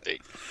expecting.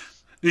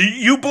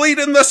 You bleed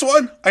in this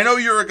one? I know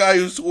you're a guy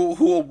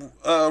who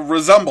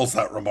resembles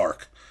that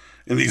remark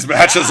in these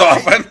matches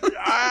often.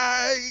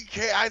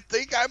 I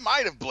think I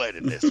might have bled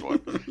in this one,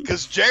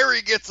 because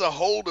Jerry gets a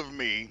hold of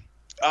me,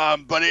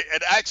 but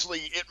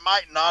it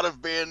might not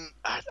have been.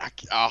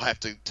 I'll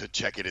have to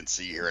check it and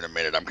see here in a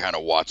minute. I'm kind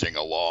of watching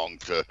along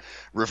to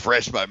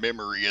refresh my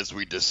memory as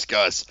we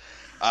discuss.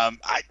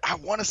 I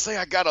want to say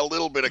I got a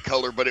little bit of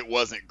color, but it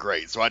wasn't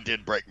great, so I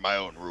did break my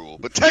own rule.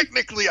 But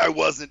technically, I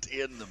wasn't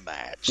in the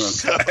match.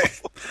 Okay.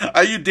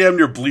 So. You damn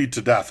near bleed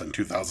to death in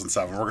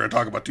 2007. We're going to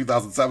talk about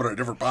 2007 on a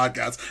different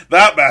podcast.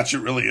 That match, it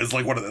really is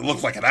like it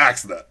looks like an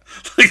accident.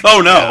 Like,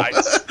 oh no. Yeah,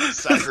 I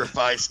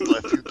sacrificed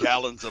a few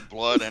gallons of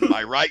blood and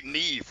my right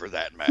knee for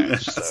that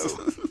match.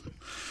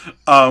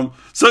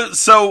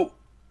 So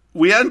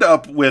we end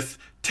up with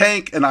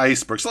Tank and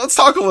Iceberg. So let's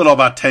talk a little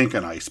about Tank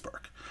and Iceberg.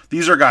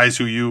 These are guys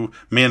who you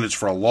managed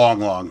for a long,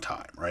 long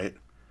time, right?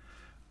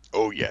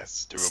 Oh,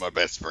 yes. Two of my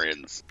best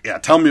friends. Yeah,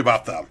 tell me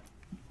about them.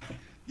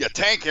 Yeah,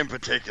 Tank in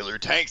particular.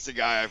 Tank's the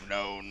guy I've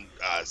known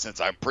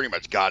since I pretty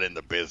much got in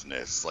the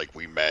business. Like,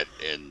 we met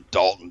in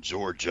Dalton,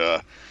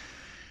 Georgia.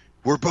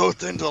 We're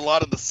both into a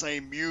lot of the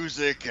same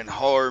music and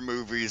horror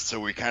movies, so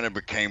we kind of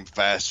became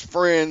fast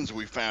friends.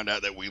 We found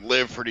out that we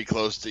lived pretty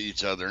close to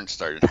each other and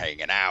started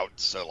hanging out.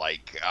 So,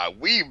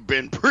 we've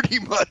been pretty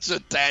much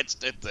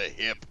attached at the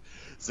hip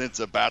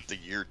since about the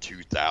year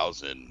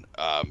 2000.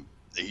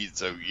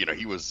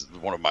 He was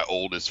one of my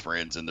oldest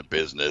friends in the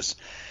business.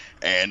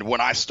 And when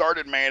I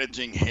started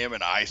managing him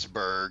and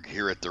Iceberg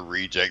here at the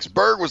Rejects,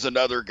 Berg was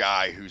another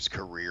guy whose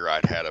career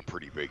I'd had a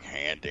pretty big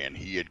hand in.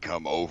 He had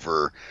come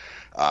over.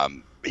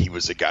 He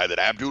was a guy that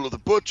Abdullah the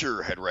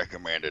Butcher had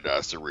recommended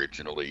us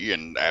originally,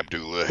 and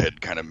Abdullah had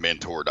kind of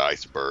mentored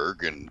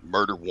Iceberg, and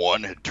Murder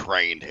One had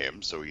trained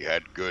him, so he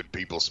had good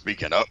people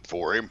speaking up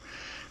for him.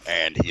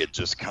 And he had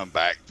just come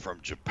back from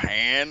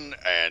Japan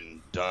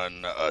and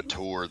done a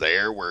tour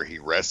there where he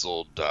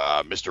wrestled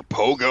Mr.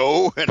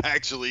 Pogo and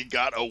actually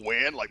got a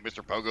win. Like,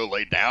 Mr. Pogo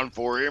laid down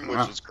for him,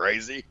 which was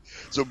crazy.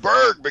 So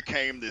Berg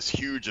became this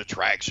huge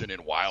attraction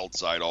in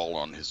Wildside all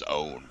on his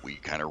own. We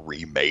kind of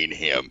remade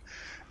him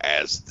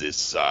as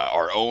this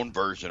our own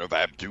version of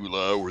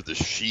Abdullah or the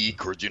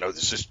Sheik, or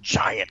this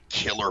giant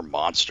killer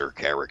monster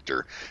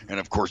character. And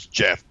of course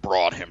Jeff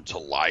brought him to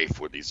life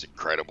with these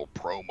incredible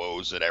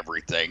promos and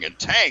everything. And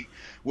Tank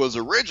was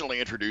originally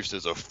introduced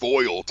as a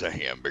foil to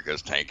him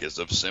because Tank is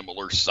of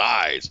similar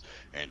size,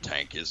 and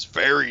Tank is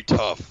very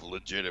tough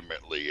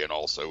legitimately, and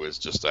also is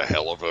just a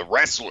hell of a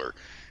wrestler.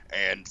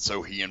 And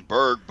so he and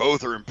Berg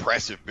both are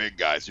impressive big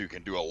guys who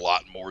can do a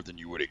lot more than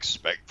you would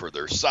expect for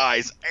their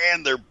size,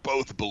 and they're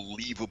both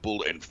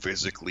believable and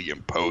physically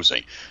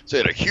imposing. So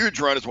he had a huge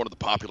run as one of the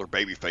popular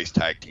babyface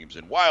tag teams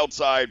in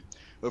Wildside.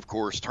 Of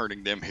course,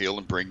 turning them heel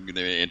and bringing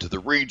them into the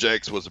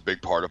Rejects was a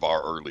big part of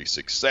our early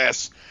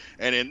success.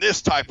 And in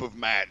this type of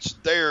match,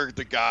 they're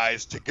the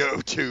guys to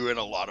go to in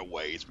a lot of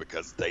ways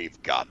because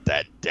they've got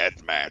that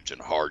death match and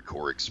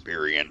hardcore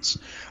experience.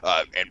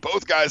 And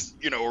both guys,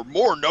 are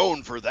more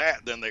known for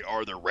that than they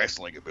are their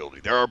wrestling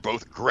ability. They are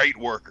both great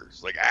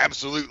workers, like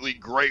absolutely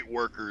great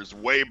workers,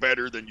 way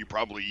better than you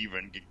probably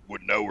even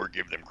would know or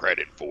give them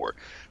credit for.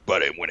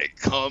 But when it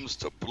comes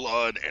to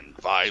blood and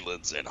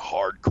violence and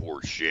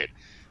hardcore shit,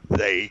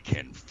 they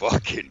can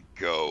fucking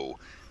go,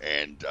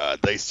 and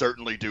they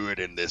certainly do it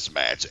in this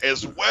match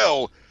as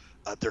well.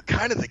 They're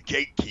kind of the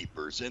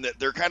gatekeepers in that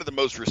they're kind of the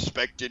most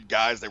respected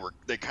guys.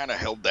 They kind of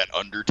held that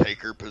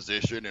Undertaker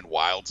position in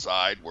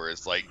Wildside, where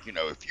it's like,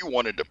 if you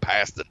wanted to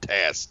pass the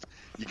test,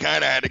 you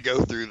kind of had to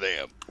go through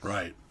them.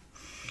 Right.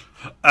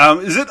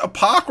 Is it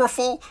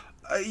apocryphal?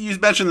 You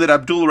mentioned that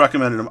Abdullah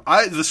recommended him.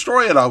 The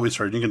story I'd always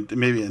heard, you can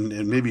maybe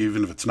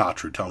even if it's not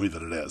true, tell me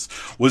that it is,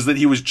 was that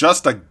he was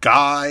just a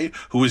guy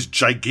who was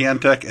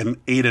gigantic and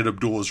ate at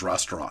Abdullah's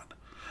restaurant.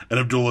 And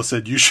Abdullah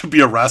said, "You should be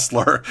a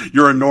wrestler.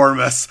 You're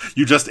enormous.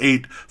 You just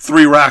ate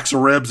 3 racks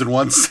of ribs in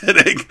one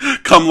sitting.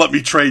 Come, let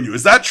me train you."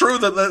 Is that true?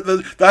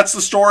 That's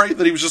the story?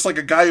 That he was just like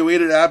a guy who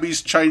ate at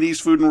Abby's Chinese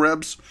food and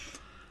ribs?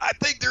 I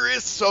think there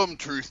is some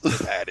truth to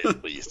that,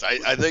 at least.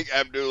 I think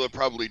Abdullah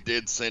probably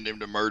did send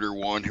him to Murder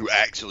One, who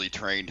actually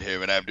trained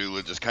him, and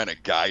Abdullah just kind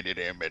of guided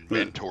him and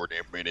mentored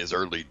him in his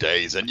early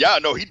days. And yeah,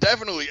 no, he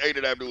definitely ate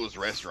at Abdullah's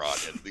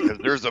restaurant, because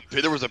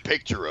there was a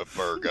picture of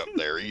Berg up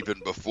there even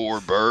before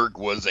Berg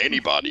was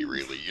anybody,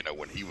 really.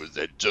 When he was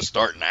just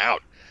starting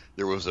out,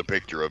 there was a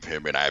picture of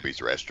him in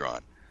Abby's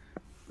restaurant.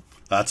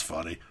 That's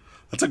funny.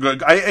 That's a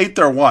good. I ate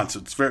there once.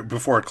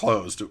 Before it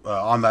closed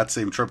on that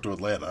same trip to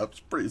Atlanta.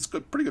 It's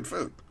pretty good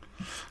food.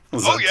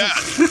 Oh yeah,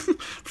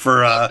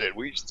 for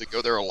we used to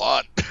go there a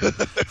lot.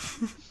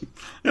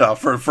 Yeah,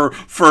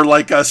 for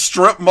like a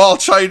strip mall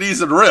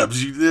Chinese and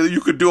ribs,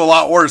 you could do a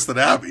lot worse than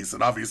Abby's,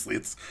 and obviously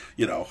it's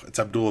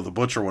Abdullah the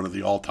Butcher, one of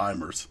the all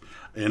timers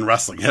in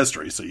wrestling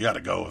history. So you got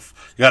to go if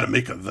you got to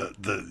make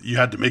you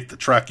had to make the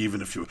trek,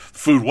 even if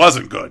food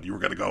wasn't good, you were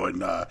going to go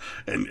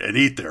and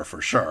eat there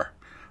for sure.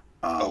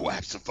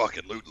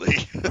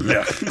 Absolutely.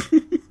 Yeah.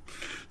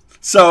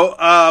 So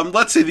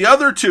let's see the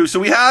other two. So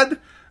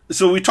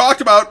we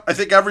talked about, I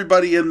think,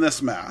 everybody in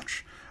this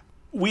match.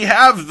 We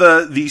have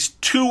these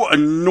two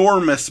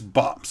enormous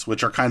bumps,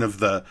 which are kind of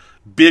the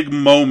big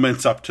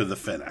moments up to the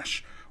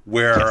finish,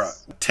 where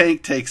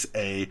Tank takes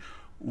a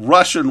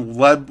Russian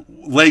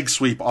leg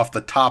sweep off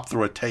the top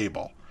through a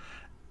table,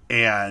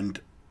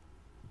 and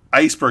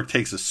Iceberg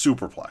takes a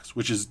superplex,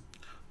 which is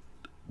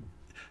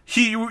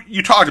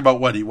you talked about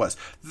what he was.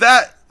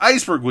 That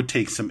Iceberg would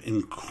take some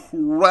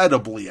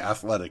incredibly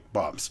athletic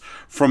bumps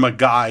from a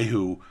guy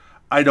who,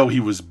 I know he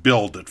was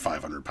billed at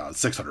 500 pounds,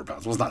 600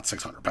 pounds. Well, not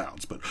 600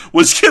 pounds, but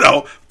was,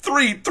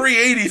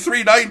 380,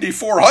 390,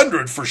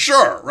 400 for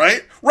sure,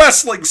 right?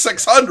 Wrestling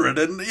 600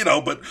 and,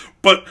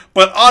 but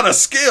on a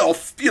scale,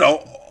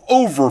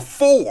 over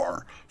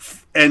 4.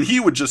 And he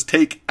would just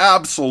take a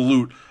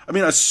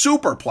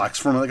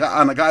superplex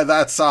on a guy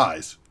that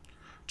size.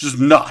 Just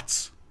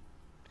nuts.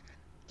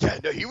 Yeah,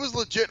 no, he was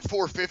legit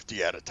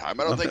 450 at a time.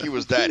 I don't think he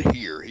was that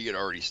here. He had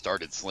already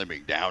started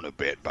slimming down a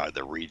bit by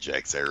the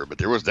Rejects era, but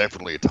there was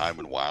definitely a time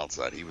in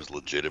Wildside he was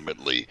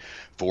legitimately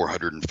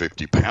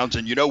 450 pounds.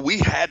 And, we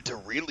had to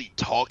really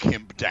talk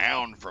him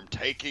down from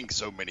taking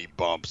so many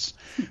bumps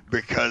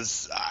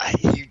because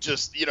he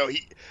just,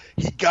 he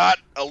got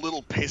a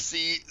little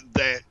pissy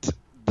that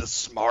the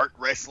smart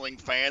wrestling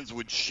fans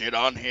would shit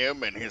on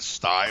him and his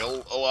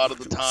style a lot of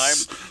the time,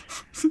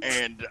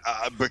 and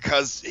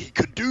because he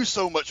could do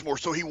so much more,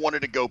 so he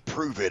wanted to go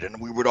prove it, and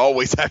we would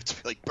always have to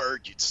be like,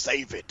 Bird, you'd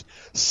save it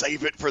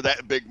for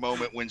that big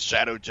moment when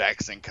Shadow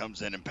Jackson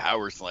comes in and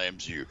power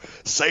slams you,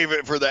 save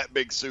it for that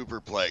big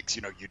superplex,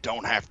 you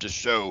don't have to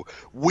show,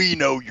 we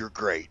know you're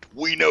great,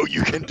 we know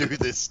you can do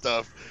this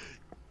stuff.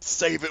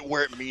 Save it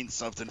where it means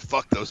something.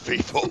 Fuck those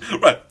people.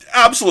 Right.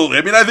 Absolutely.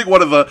 I think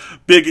one of the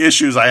big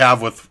issues I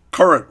have with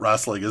current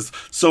wrestling is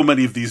so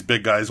many of these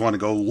big guys want to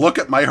go, look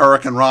at my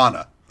Hurricane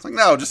Rana. It's like,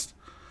 no, just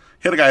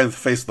hit a guy in the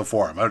face of the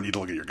forearm. I don't need to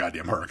look at your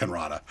goddamn Hurricane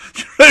Rana.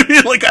 You know what I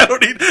mean? Like, I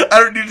don't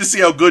need to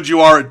see how good you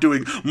are at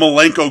doing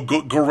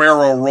Malenko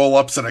Guerrero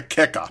roll-ups and a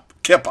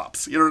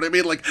kip-ups. You know what I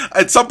mean? Like,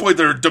 at some point,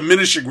 there are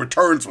diminishing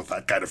returns with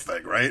that kind of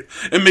thing, right?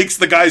 It makes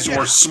the guys who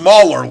are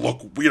smaller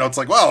look, it's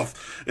like, well,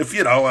 if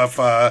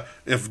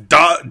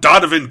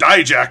Donovan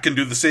Dijak can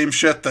do the same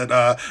shit that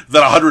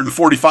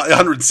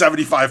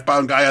 175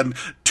 pound guy on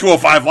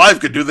 205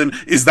 Live could do, then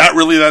is that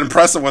really that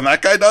impressive when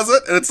that guy does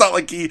it? And it's not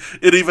like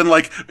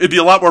it'd be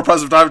a lot more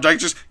impressive if Donovan Dijak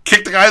just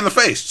kick the guy in the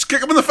face. Just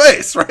kick him in the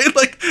face, right?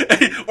 Like,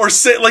 or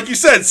say, like you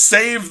said,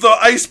 save the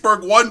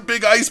Iceberg, one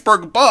big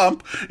Iceberg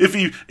bump. If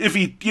he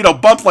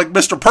bump like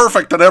Mr.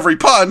 Perfect on every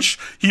punch,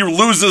 he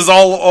loses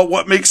all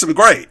what makes him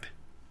great.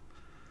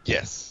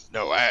 Yes.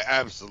 No,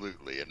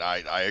 absolutely. And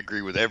I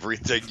agree with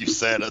everything you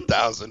said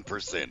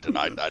 1,000%. And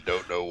I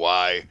don't know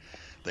why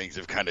things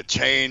have kind of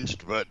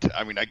changed, but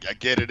I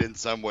get it in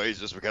some ways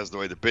just because of the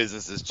way the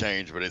business has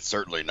changed, but it's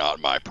certainly not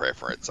my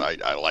preference.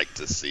 I like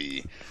to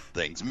see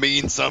things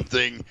mean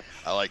something.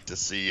 I like to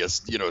see a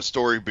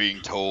story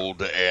being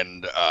told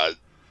and,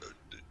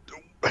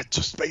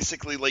 just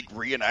basically like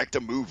reenact a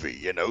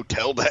movie,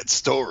 tell that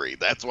story.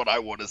 That's what I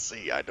want to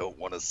see. I don't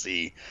want to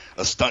see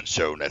a stunt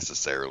show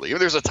necessarily.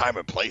 There's a time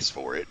and place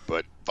for it,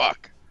 but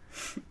fuck.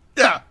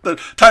 Yeah, the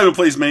time and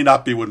place may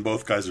not be when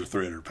both guys are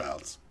 300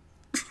 pounds.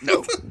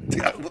 No,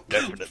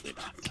 definitely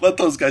not. Let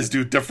those guys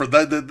do different.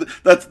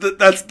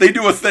 That's they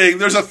do a thing.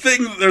 There's a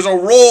thing. There's a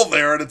role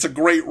there, and it's a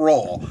great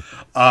role.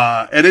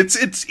 And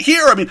it's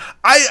here.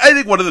 I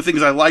think one of the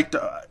things I liked,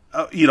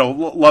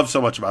 love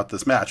so much about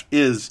this match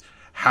is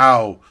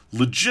how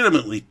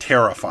legitimately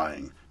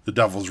terrifying the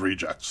Devil's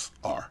Rejects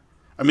are.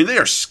 They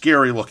are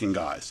scary looking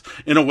guys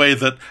in a way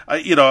that,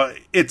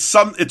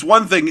 it's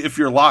one thing if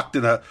you're locked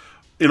in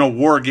a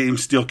war game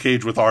steel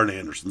cage with Arn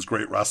Anderson's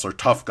great wrestler,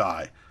 tough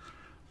guy.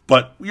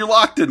 But you're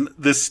locked in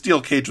this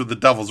steel cage with the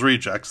Devil's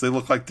Rejects. They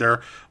look like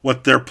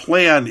what their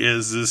plan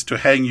is to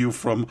hang you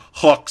from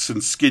hooks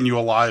and skin you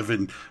alive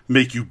and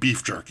make you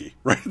beef jerky,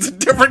 right? It's a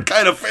different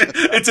kind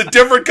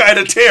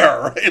of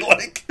terror, right?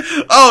 Like,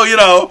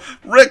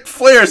 Ric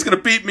Flair's going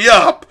to beat me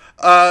up.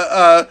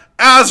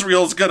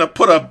 Azrael's going to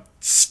put a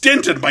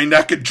stint in my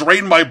neck and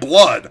drain my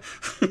blood.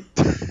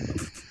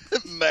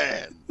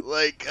 Man,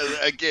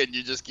 again,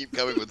 you just keep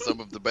coming with some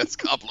of the best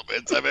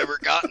compliments I've ever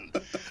gotten.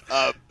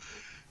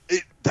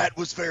 That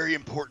was very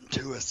important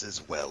to us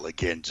as well.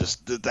 Again,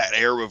 just that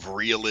air of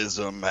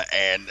realism.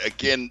 And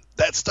again,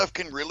 that stuff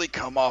can really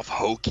come off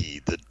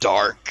hokey, the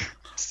dark,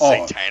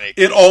 satanic.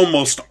 It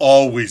almost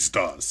always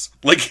does.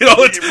 Like,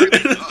 it's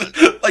really does.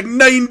 Like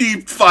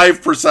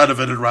 95% of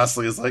it in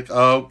wrestling is like,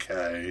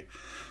 okay,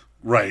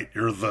 right,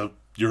 you're the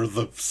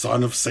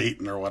son of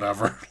Satan or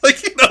whatever.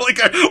 Like,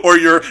 like, or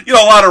you're, you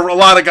know,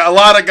 a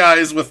lot of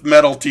guys with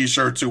metal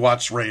T-shirts who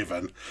watch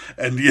Raven,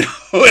 and you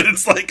know, and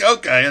it's like,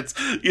 okay, it's,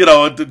 you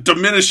know,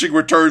 diminishing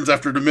returns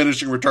after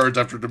diminishing returns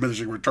after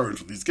diminishing returns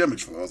with these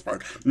gimmicks for the most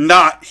part.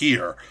 Not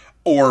here,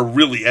 or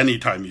really any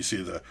time you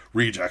see the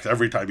Rejects.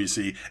 Every time you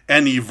see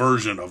any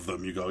version of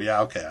them, you go,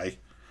 yeah, okay,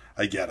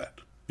 I get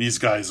it. These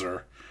guys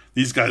are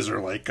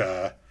like,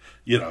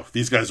 you know,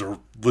 these guys are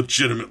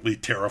legitimately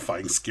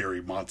terrifying,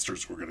 scary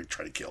monsters who are going to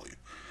try to kill you.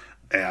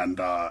 And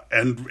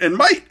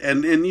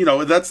you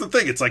know, that's the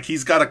thing. It's like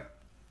he's got a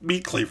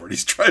meat cleaver and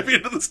he's driving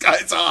into this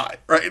guy's eye,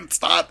 right?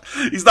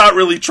 He's not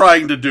really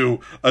trying to do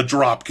a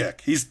drop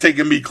kick. He's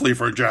taking meat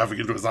cleaver and driving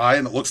into his eye,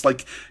 and it looks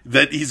like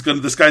that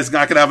this guy's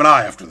not going to have an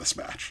eye after this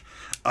match.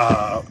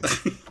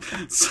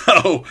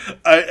 So,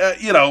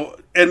 you know,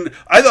 and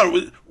I thought it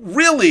was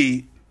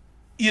really,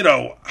 you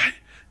know,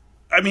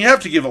 I mean, you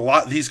have to give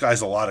these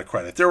guys a lot of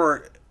credit. There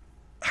were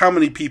how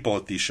many people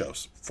at these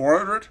shows?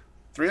 400?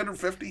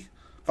 350?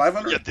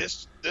 500? Yeah,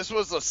 this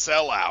was a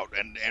sellout,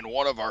 and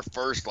one of our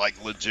first,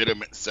 like,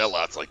 legitimate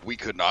sellouts. Like, we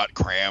could not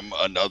cram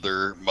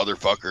another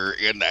motherfucker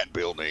in that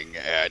building,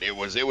 and it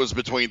was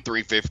between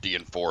 350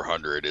 and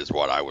 400 is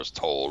what I was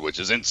told, which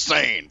is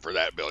insane for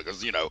that building,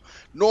 because, you know,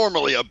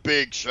 normally a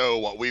big show,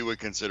 what we would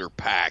consider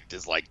packed,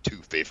 is like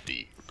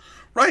 250.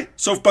 Right.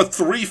 So, but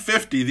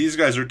 350, these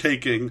guys are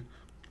taking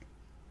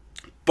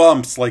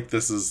bumps like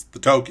this is the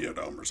Tokyo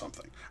Dome or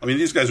something. I mean,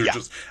 these guys are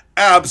just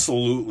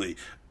absolutely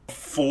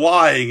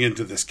flying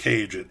into this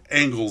cage at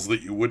angles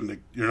that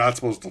you're not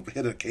supposed to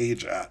hit a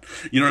cage at.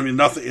 You know what I mean?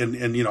 Nothing,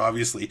 and you know,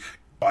 obviously,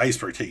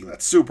 Iceberg taking that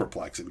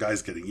superplex and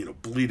guys getting, you know,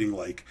 bleeding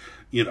like,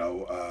 you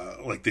know,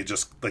 like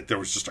there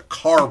was just a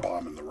car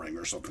bomb in the ring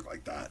or something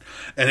like that.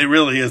 And it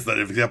really is that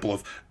example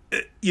of,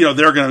 you know,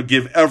 they're going to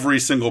give every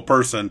single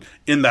person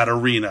in that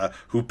arena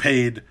who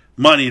paid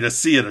money to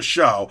see at a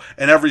show,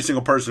 and every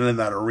single person in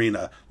that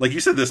arena, like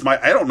you said,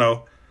 I don't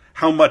know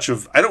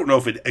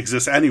if it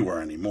exists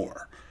anywhere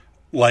anymore.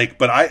 Like,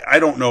 but I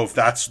don't know if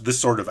that's this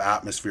sort of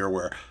atmosphere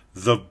where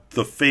the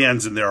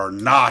fans in there are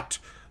not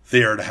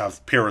there to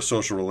have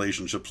parasocial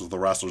relationships with the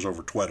wrestlers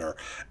over Twitter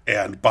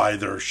and buy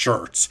their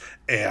shirts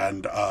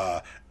and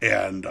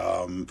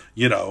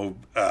you know,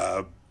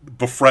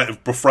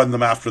 befriend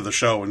them after the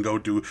show and go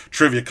do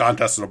trivia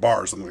contests at a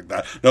bar or something like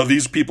that. No,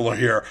 these people are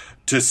here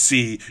to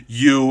see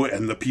you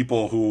and the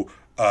people who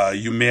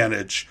you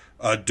manage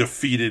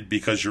defeated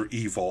because you're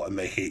evil and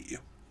they hate you.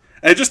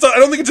 And I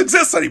don't think it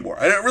exists anymore.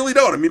 I really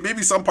don't. I mean,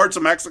 maybe some parts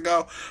of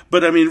Mexico,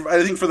 but I mean,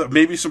 I think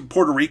maybe some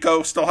Puerto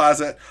Rico still has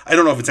it. I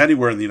don't know if it's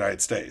anywhere in the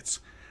United States,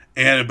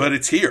 but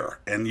it's here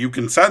and you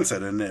can sense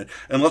it. And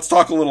let's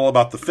talk a little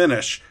about the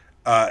finish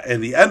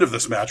and the end of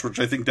this match, which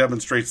I think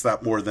demonstrates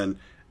that more than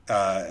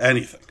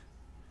anything.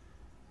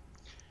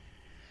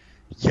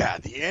 Yeah,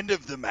 the end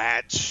of the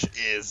match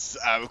is,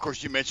 of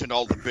course, you mentioned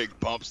all the big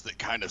bumps that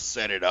kind of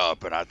set it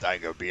up, and I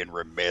think I'd be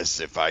remiss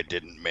if I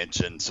didn't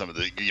mention some of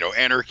the, you know,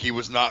 Anarchy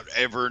was not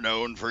ever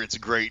known for its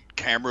great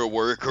camera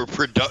work or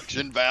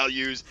production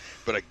values,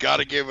 but I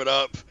gotta give it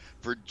up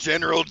for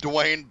General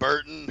Dwayne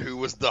Burton, who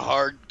was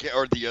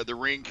the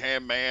ring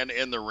cam man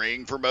in the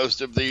ring for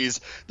most of these.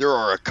 There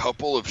are a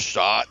couple of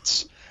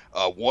shots.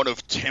 One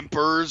of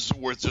Tempers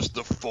was just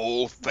the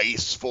full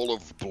face full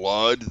of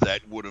blood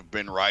that would have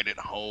been right at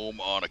home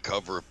on a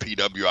cover of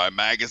PWI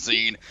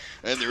magazine.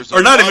 And there's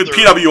not even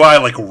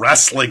PWI, like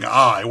Wrestling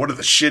Eye, one of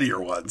the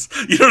shittier ones.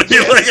 You know what I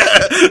mean?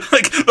 Yes.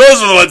 Like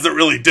those are the ones that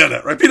really did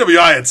it, right?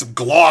 PWI had some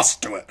gloss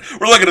to it.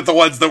 We're looking at the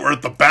ones that were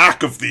at the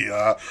back of the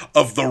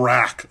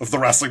rack of the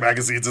wrestling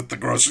magazines at the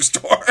grocery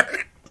store.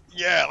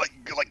 Yeah, like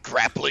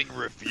Grappling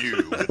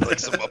Review with like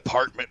some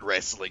apartment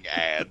wrestling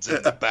ads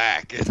in the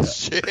back and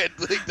shit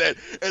like that.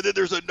 And then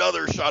there's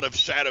another shot of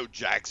Shadow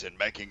Jackson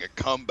making a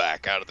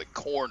comeback out of the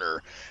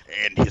corner,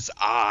 and his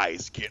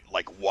eyes get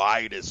like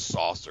wide as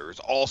saucers,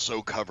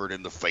 also covered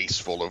in the face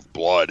full of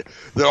blood.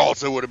 That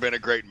also would have been a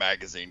great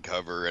magazine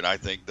cover, and I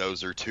think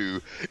those are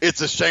two.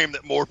 It's a shame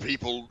that more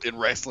people in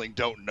wrestling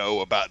don't know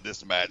about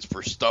this match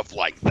for stuff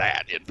like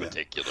that in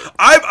particular.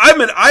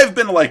 I've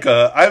been like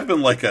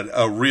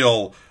a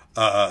real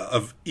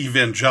of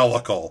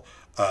evangelical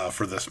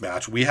for this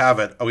match. We have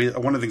it.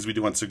 One of the things we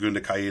do on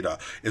Segunda Caída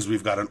is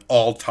we've got an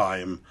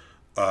all-time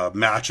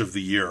match of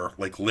the year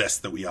like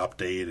list that we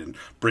update and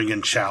bring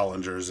in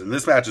challengers. And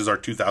this match is our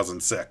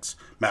 2006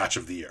 match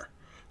of the year.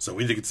 So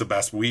we think it's the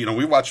best. Me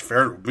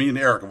and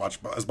Eric watch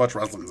as much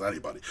wrestling as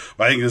anybody.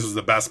 But I think this is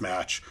the best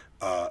match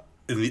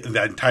in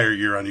that entire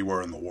year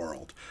anywhere in the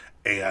world.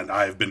 And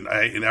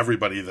and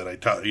everybody that I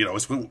tell, you know,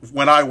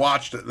 when I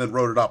watched it and then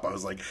wrote it up, I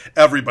was like,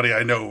 everybody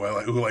I know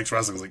who likes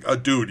wrestling is like, oh,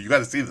 dude, you got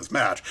to see this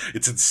match.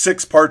 It's in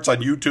 6 parts on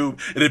YouTube.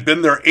 It had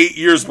been there 8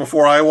 years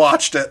before I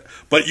watched it,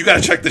 but you got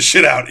to check this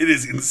shit out. It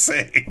is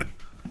insane.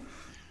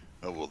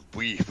 Oh, well,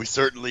 we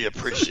certainly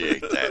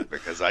appreciate that,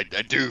 because I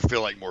do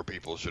feel like more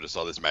people should have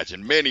saw this match.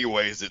 In many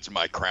ways, it's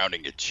my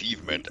crowning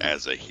achievement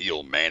as a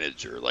heel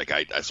manager. Like,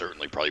 I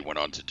certainly probably went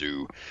on to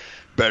do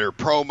better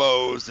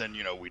promos, and,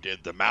 we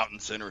did the Mountain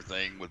Center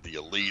thing with the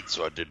Elite,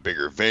 so I did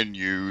bigger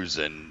venues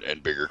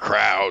and bigger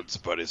crowds.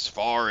 But as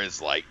far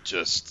as, like,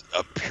 just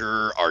a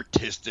pure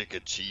artistic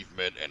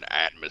achievement and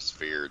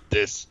atmosphere,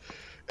 this,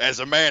 as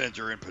a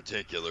manager in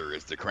particular,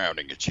 is the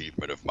crowning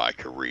achievement of my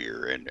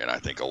career, and I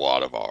think a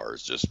lot of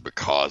ours, just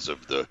because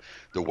of the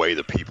way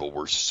the people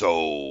were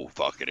so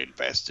fucking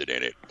invested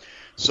in it.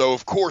 So,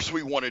 of course,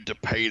 we wanted to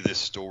pay this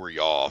story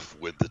off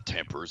with the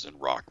Tempers and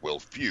Rockwell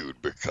feud,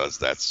 because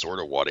that's sort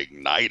of what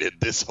ignited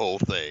this whole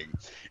thing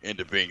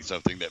into being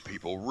something that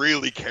people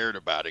really cared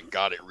about and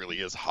got it really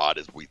as hot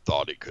as we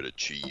thought it could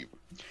achieve.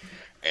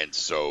 And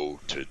so,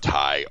 to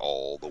tie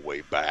all the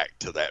way back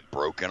to that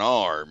broken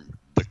arm,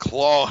 the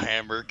claw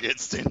hammer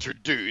gets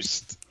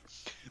introduced.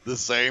 The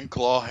same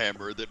claw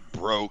hammer that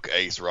broke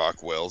Ace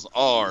Rockwell's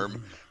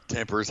arm.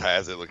 Tempers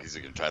has it. Look, I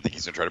think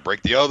he's gonna try to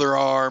break the other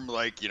arm.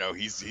 Like,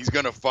 he's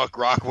gonna fuck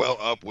Rockwell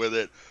up with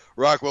it.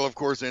 Rockwell, of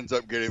course, ends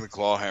up getting the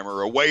claw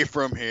hammer away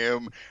from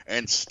him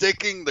and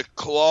sticking the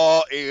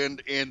claw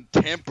end in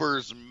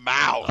Tempers'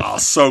 mouth. Oh,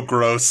 so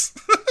gross.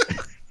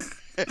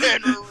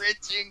 And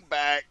reaching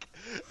back,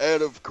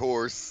 and of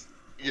course,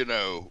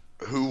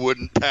 who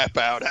wouldn't tap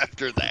out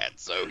after that?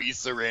 So he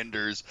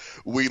surrenders.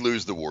 We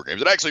lose the War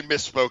Games. It actually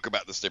misspoke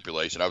about the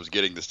stipulation. I was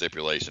getting the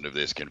stipulation of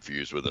this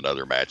confused with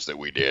another match that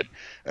we did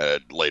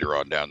later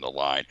on down the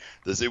line.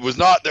 It was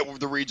not that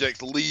the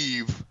Rejects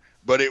leave,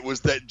 but it was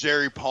that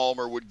Jerry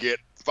Palmer would get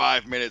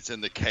 5 minutes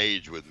in the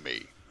cage with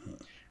me.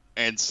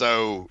 And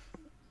so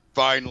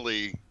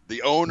finally,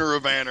 the owner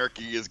of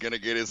Anarchy is going to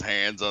get his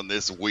hands on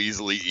this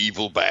Weasley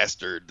evil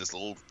bastard, this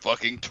little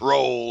fucking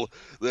troll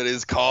that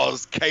has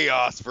caused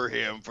chaos for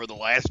him for the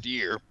last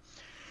year.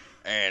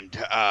 And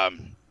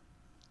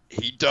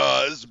he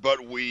does,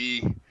 but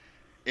we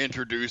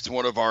introduced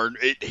one of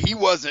he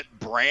wasn't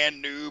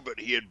brand new, but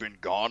he had been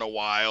gone a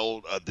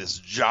while, this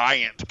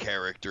giant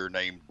character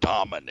named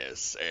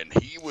Dominus,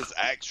 and he was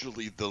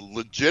actually the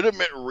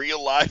legitimate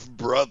real-life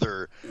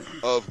brother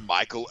of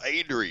Michael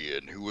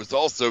Adrian, who was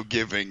also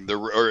giving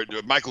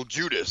Michael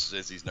Judas,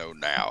 as he's known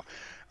now.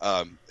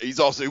 He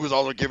was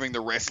also giving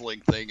the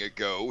wrestling thing a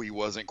go. He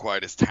wasn't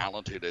quite as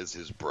talented as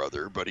his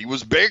brother, but he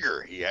was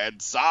bigger. He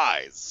had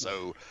size,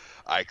 so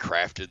I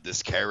crafted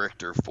this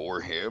character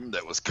for him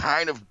that was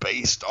kind of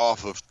based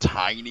off of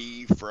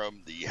Tiny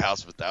from the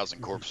House of a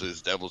Thousand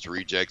Corpses, Devil's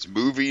Rejects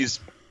movies.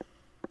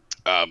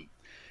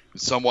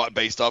 Somewhat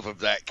based off of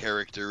that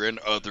character and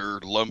other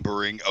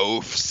lumbering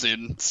oafs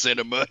in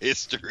cinema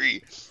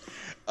history.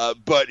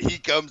 But he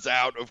comes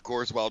out, of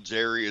course, while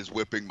Jerry is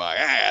whipping my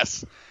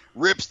ass,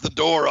 rips the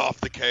door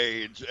off the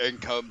cage, and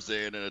comes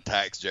in and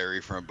attacks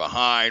Jerry from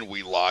behind.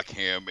 We lock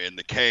him in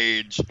the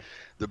cage.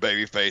 The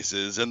baby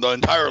faces and the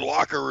entire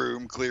locker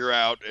room clear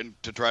out and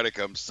to try to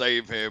come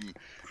save him,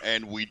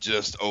 and we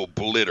just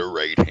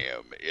obliterate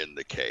him in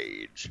the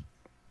cage.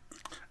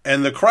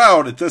 And the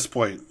crowd at this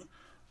point,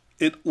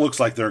 it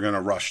looks like they're going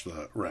to rush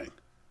the ring.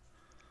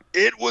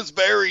 It was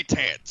very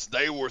tense.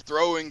 They were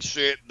throwing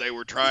shit. They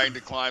were trying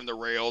to climb the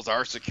rails.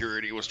 Our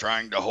security was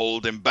trying to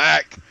hold him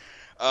back.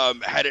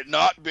 Had it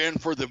not been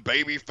for the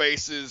baby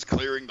faces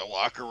clearing the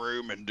locker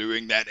room and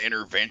doing that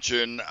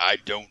intervention, I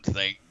don't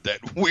think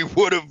that we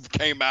would have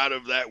came out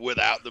of that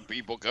without the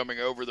people coming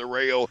over the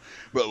rail.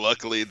 But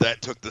luckily,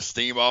 that took the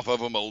steam off of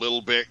them a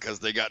little bit, because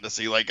they got to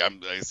see,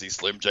 I see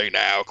Slim J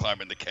now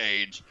climbing the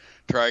cage,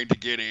 trying to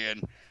get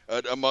in,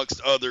 amongst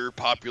other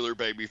popular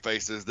baby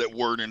faces that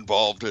weren't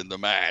involved in the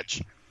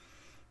match.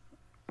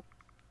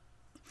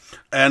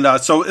 And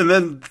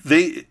then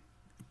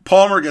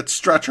Palmer gets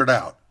stretchered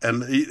out.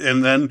 And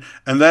then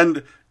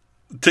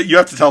you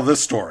have to tell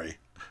this story.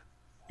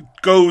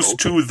 Goes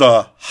to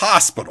the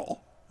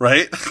hospital,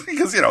 right?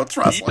 Because it's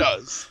wrestling. He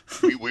does.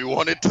 We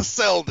wanted to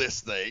sell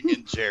this thing,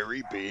 and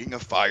Jerry, being a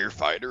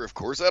firefighter, of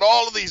course, had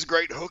all of these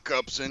great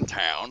hookups in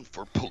town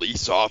for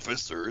police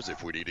officers.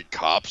 If we needed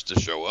cops to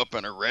show up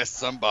and arrest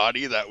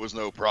somebody, that was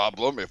no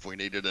problem. If we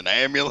needed an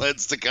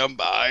ambulance to come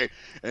by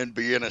and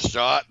be in a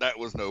shot, that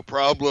was no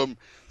problem.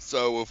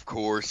 So, of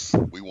course,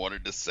 we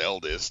wanted to sell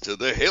this to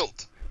the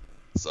hilt.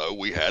 So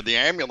we had the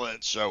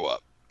ambulance show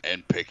up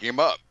and pick him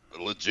up.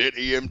 Legit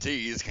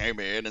EMTs came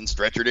in and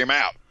stretchered him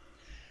out.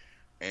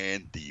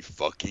 And the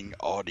fucking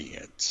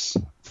audience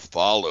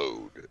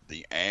followed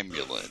the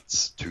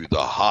ambulance to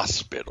the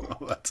hospital.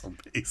 Oh, that's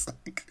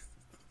amazing.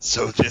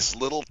 So this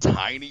little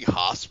tiny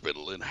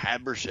hospital in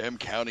Habersham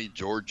County,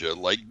 Georgia,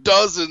 like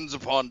dozens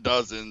upon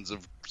dozens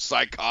of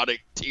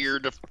psychotic,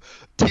 teared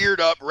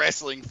up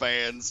wrestling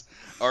fans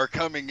are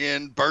coming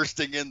in,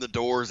 bursting in the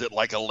doors at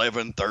like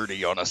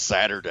 11:30 on a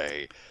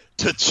Saturday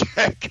to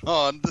check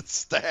on the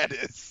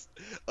status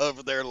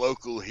of their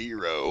local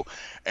hero.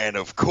 And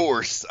of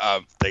course,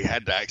 they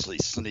had to actually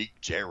sneak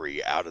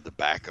Jerry out of the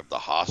back of the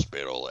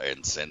hospital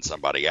and send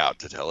somebody out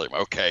to tell him,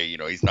 okay,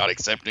 he's not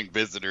accepting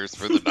visitors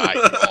for the night.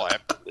 You all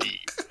have to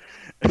leave.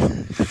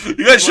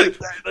 You guys should.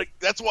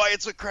 That's that's why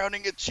it's a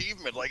crowning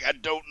achievement. Like, I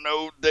don't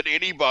know that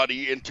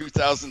anybody in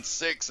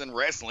 2006 in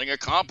wrestling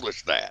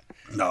accomplished that.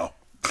 No.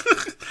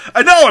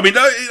 I know.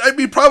 I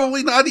mean,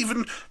 probably not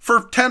even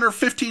for 10 or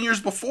 15 years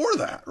before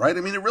that, right?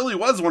 I mean, it really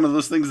was one of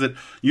those things that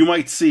you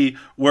might see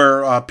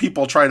where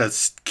people try to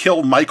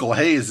kill Michael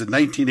Hayes in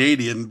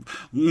 1980 in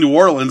New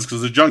Orleans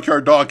because the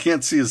junkyard dog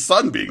can't see his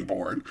son being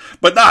born,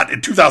 but not in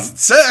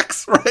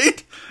 2006,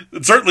 right?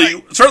 It's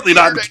certainly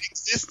not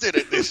existed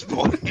at this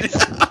point.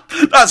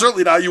 No,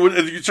 certainly not.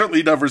 You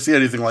certainly never see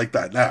anything like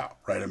that now,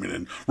 right? I mean,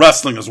 and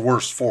wrestling is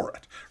worse for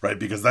it, right?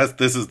 Because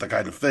this is the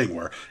kind of thing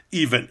where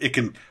even it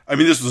can. I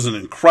mean, this was an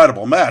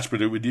incredible match,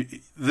 but it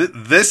would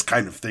this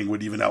kind of thing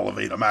would even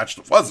elevate a match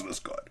that wasn't as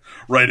good,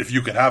 right? If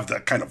you could have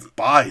that kind of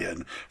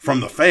buy-in from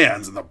the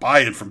fans and the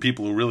buy-in from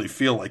people who really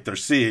feel like they're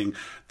seeing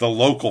the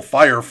local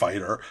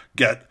firefighter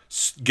get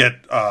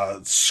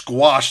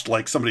squashed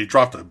like somebody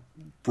dropped a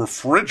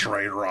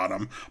refrigerator on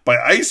him by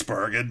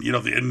iceberg and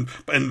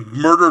and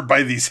murdered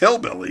by these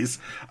hillbillies.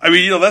 I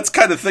mean, that's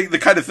the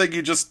kind of thing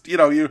you just, you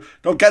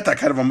don't get that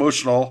kind of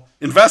emotional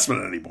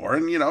investment anymore.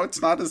 And,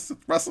 it's not as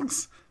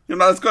wrestling's,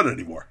 not as good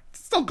anymore.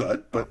 It's still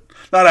good, but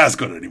not as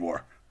good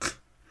anymore.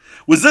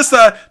 Was this,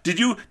 did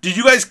you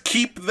guys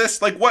keep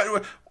this? Like,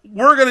 what,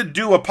 we're going to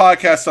do a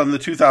podcast on the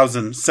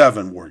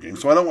 2007 War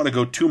Games, so I don't want to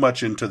go too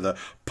much into the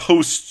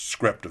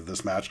postscript of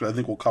this match, but I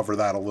think we'll cover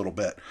that a little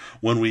bit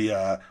when we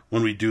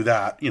do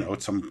that,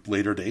 at some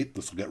later date.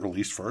 This will get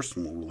released first,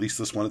 and we'll release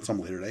this one at some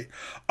later date.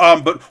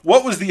 But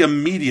what was the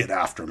immediate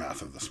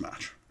aftermath of this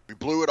match? We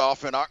blew it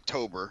off in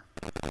October.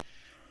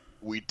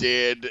 We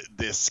did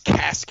this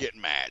casket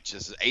match,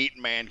 this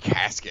 8-man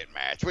casket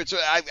match, which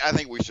I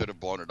think we should have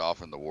blown it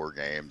off in the War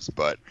Games,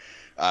 but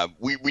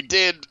we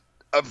did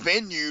a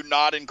venue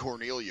not in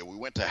Cornelia. We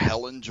went to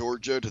Helen,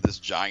 Georgia, to this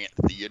giant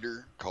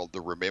theater called the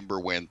Remember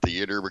When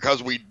Theater,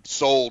 because we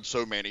sold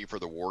so many for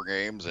the War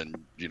Games and,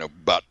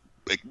 but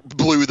it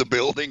blew the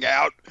building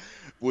out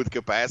with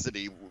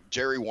capacity.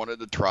 Jerry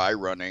wanted to try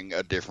running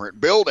a different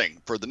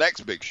building for the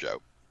next big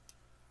show,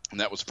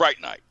 and that was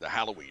Fright Night, the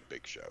Halloween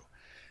big show.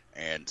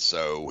 And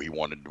so we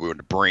wanted to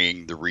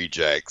bring the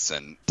Rejects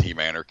and Team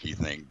Anarchy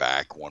thing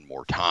back one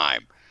more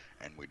time,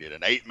 and we did an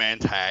 8-man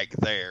tag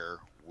there,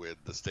 with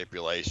the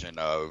stipulation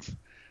of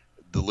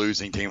the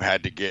losing team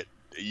had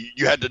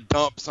you had to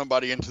dump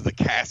somebody into the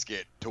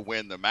casket to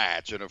win the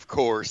match. And of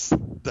course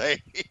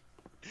they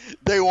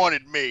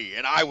wanted me,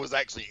 and I was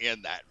actually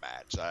in that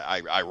match.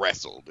 I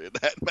wrestled in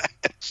that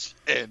match.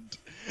 And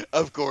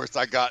of course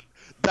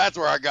that's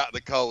where I got the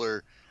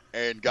color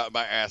and got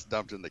my ass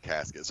dumped in the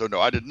casket. So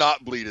no, I did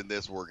not bleed in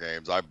this War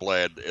Games. I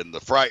bled in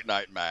the Fright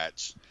Night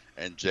match,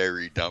 and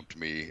Jerry dumped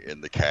me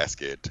in the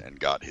casket and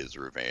got his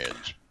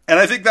revenge. And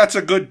I think that's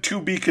a good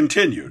to be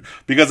continued,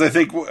 because I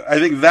think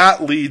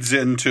that leads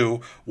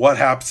into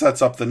what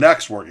sets up the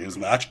next War Games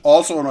match.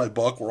 Also in my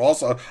book,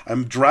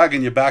 I'm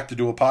dragging you back to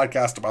do a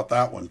podcast about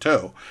that one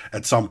too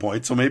at some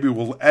point. So maybe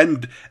we'll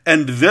end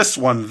this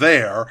one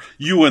there,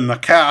 you in the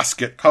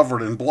casket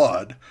covered in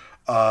blood,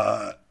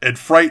 at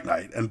Fright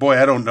Night. And boy,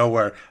 I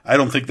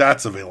don't think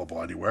that's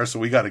available anywhere.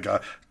 So I got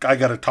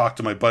to talk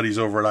to my buddies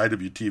over at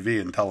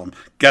IWTV and tell them,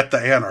 get the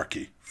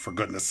Anarchy, for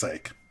goodness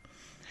sake.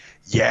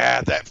 Yeah,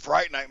 that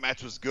Fright Night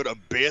match was good.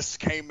 Abyss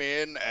came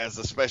in as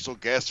a special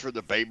guest for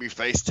the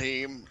Babyface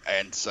team,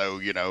 and so,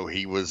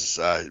 he was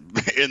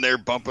in there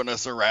bumping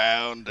us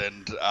around,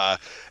 and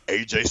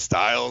AJ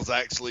Styles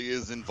actually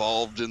is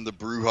involved in the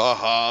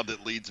brouhaha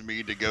that leads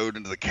me to go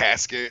into the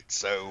casket,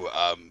 so,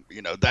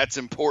 that's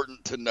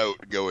important to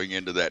note going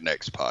into that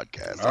next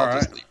podcast. I'll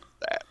just leave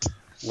that.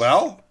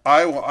 Well,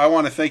 I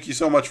want to thank you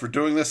so much for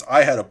doing this.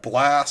 I had a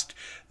blast.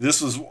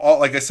 This was,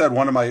 like I said,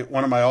 one of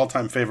my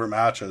all-time favorite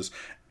matches.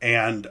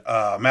 And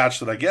a match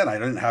that, again, I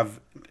didn't have,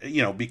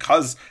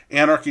 because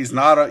Anarchy's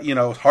not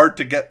hard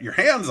to get your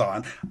hands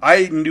on,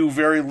 I knew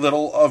very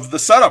little of the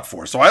setup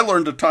for. So I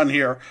learned a ton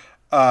here.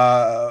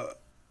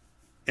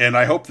 And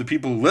I hope the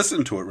people who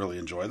listen to it really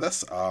enjoy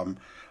this.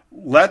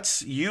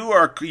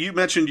 You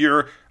mentioned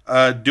you're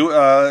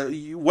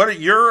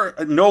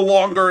no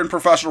longer in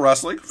professional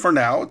wrestling for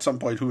now. At some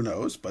point, who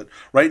knows? But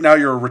right now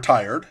you're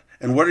retired.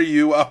 And what are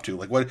you up to?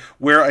 Like,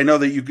 where I know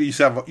that you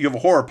have a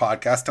horror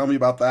podcast. Tell me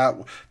about that.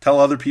 Tell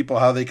other people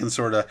how they can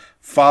sort of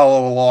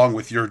follow along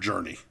with your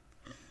journey.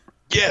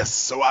 Yes,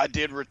 so I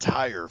did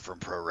retire from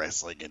pro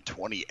wrestling in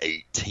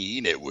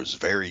 2018. It was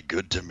very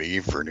good to me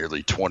for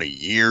nearly 20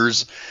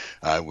 years.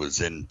 I was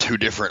in 2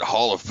 different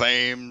Hall of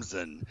Fames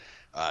and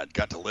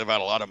got to live out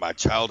a lot of my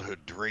childhood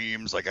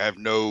dreams. Like, I have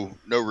no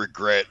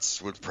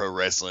regrets with pro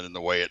wrestling in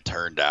the way it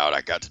turned out.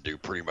 I got to do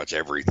pretty much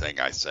everything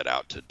I set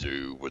out to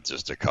do, with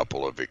just a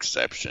couple of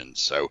exceptions.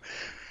 So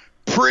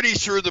Pretty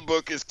sure the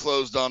book is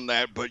closed on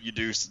that, but you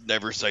do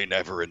never say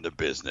never in the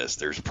business.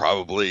 There's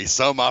probably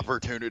some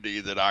opportunity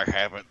that I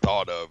haven't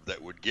thought of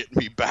that would get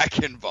me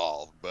back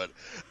involved. But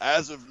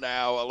as of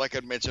now, like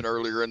I mentioned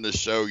earlier in the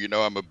show,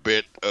 I'm a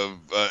bit of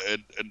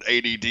an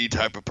ADD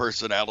type of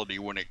personality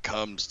when it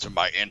comes to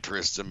my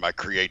interests and my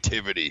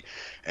creativity.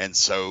 And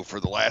so for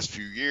the last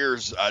few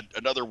years,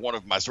 another one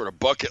of my sort of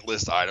bucket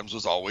list items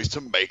was always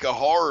to make a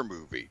horror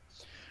movie.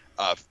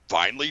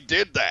 Finally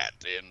did that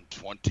in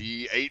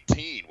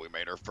 2018. We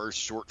made our first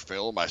short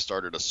film. I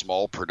started a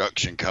small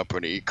production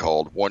company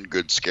called One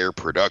Good Scare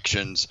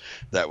Productions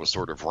that was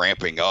sort of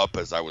ramping up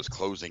as I was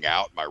closing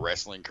out my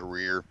wrestling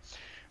career.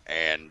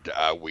 And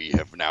we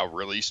have now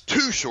released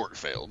 2 short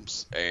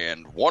films,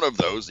 and one of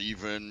those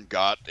even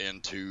got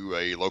into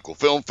a local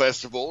film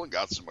festival and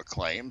got some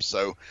acclaim.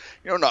 So,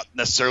 not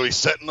necessarily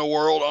setting the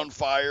world on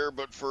fire,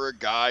 but for a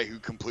guy who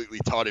completely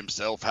taught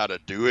himself how to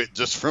do it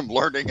just from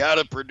learning how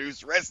to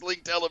produce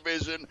wrestling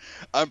television,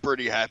 I'm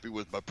pretty happy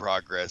with my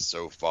progress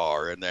so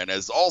far. And then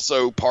as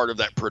also part of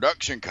that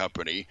production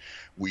company,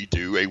 we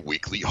do a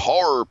weekly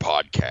horror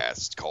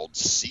podcast called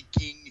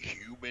Seeking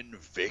Human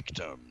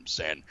Victims.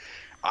 And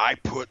I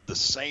put the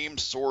same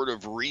sort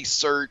of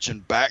research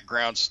and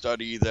background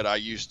study that I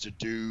used to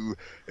do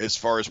as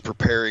far as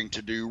preparing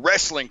to do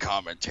wrestling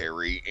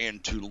commentary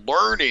into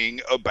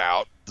learning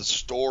about the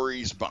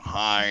stories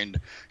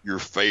behind your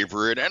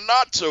favorite and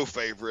not so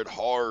favorite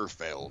horror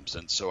films.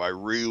 And so I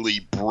really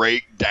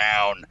break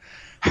down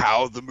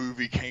how the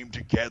movie came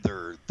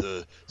together,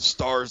 the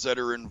stars that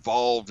are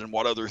involved and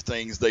what other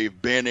things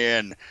they've been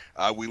in.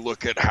 We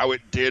look at how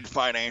it did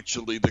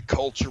financially, the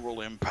cultural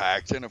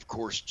impact, and of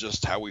course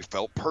just how we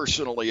felt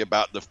personally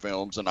about the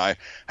films. And I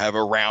have a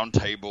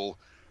roundtable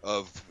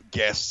of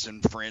guests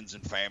and friends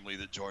and family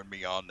that join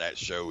me on that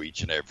show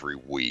each and every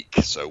week.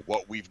 So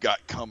what we've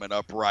got coming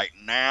up right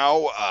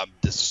now,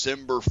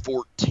 December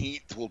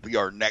 14th will be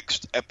our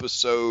next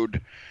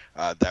episode.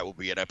 That will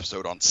be an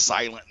episode on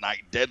Silent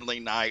Night, Deadly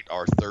Night,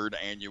 our 3rd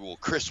annual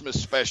Christmas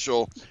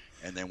special.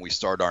 And then we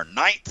start our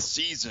 9th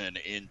season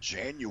in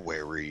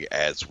January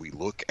as we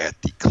look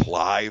at the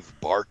Clive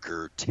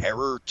Barker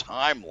Terror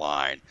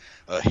Timeline,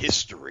 a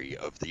history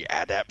of the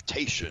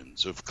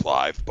adaptations of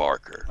Clive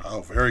Barker.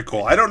 Oh, very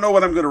cool. I don't know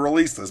when I'm going to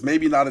release this.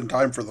 Maybe not in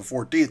time for the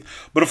 14th.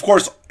 But of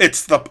course,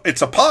 it's a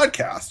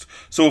podcast.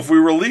 So if we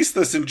release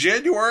this in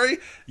January,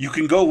 you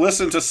can go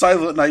listen to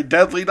Silent Night,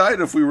 Deadly Night.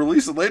 If we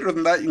release it later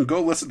than that, you can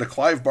go listen to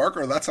Clive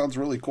Barker. That sounds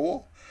really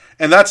cool.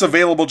 And that's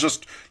available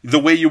just the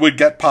way you would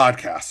get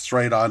podcasts,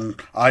 right, on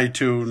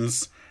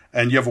iTunes.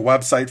 And you have a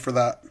website for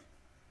that?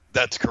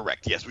 That's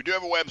correct. Yes, we do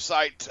have a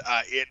website.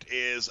 It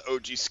is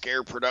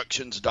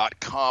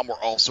ogscareproductions.com.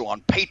 We're also on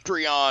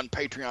Patreon,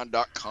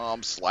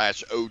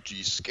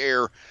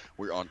 patreon.com/ogscare.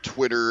 We're on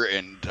Twitter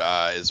and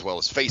as well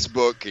as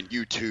Facebook and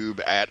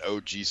YouTube at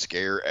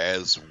ogscare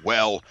as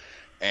well.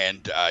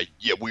 And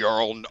we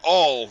are on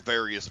all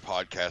various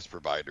podcast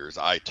providers,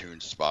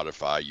 iTunes,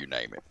 Spotify, you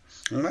name it.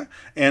 Okay.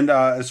 And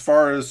as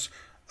far as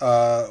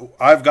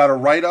I've got a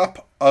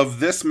write-up of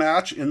this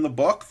match in the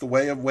book, The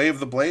Way of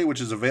the Blade, which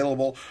is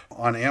available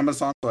on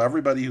Amazon. So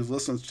everybody who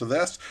listens to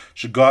this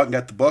should go out and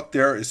get the book.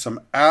 There is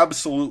some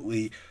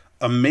absolutely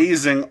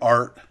amazing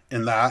art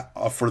in that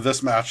for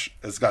this match.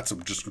 It's got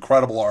some just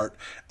incredible art,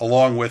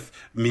 along with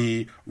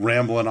me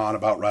rambling on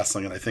about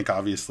wrestling. And I think,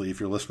 obviously,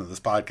 if you're listening to this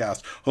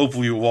podcast,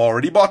 hopefully you've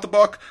already bought the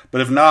book. But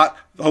if not,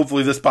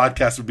 hopefully this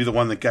podcast would be the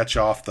one that gets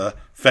you off the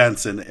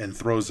fence and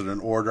throws it in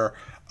order.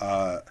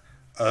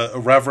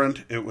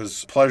 Reverend, it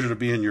was a pleasure to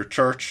be in your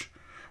church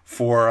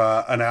for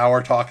an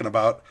hour talking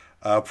about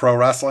pro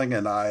wrestling,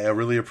 and I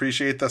really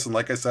appreciate this. And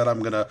like I said,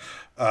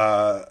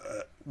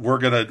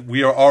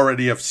 we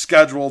already have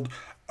scheduled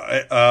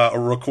a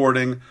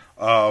recording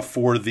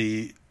for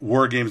the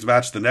War Games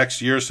match the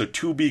next year, so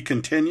to be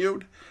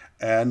continued.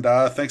 And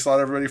thanks a lot,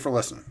 everybody, for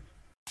listening.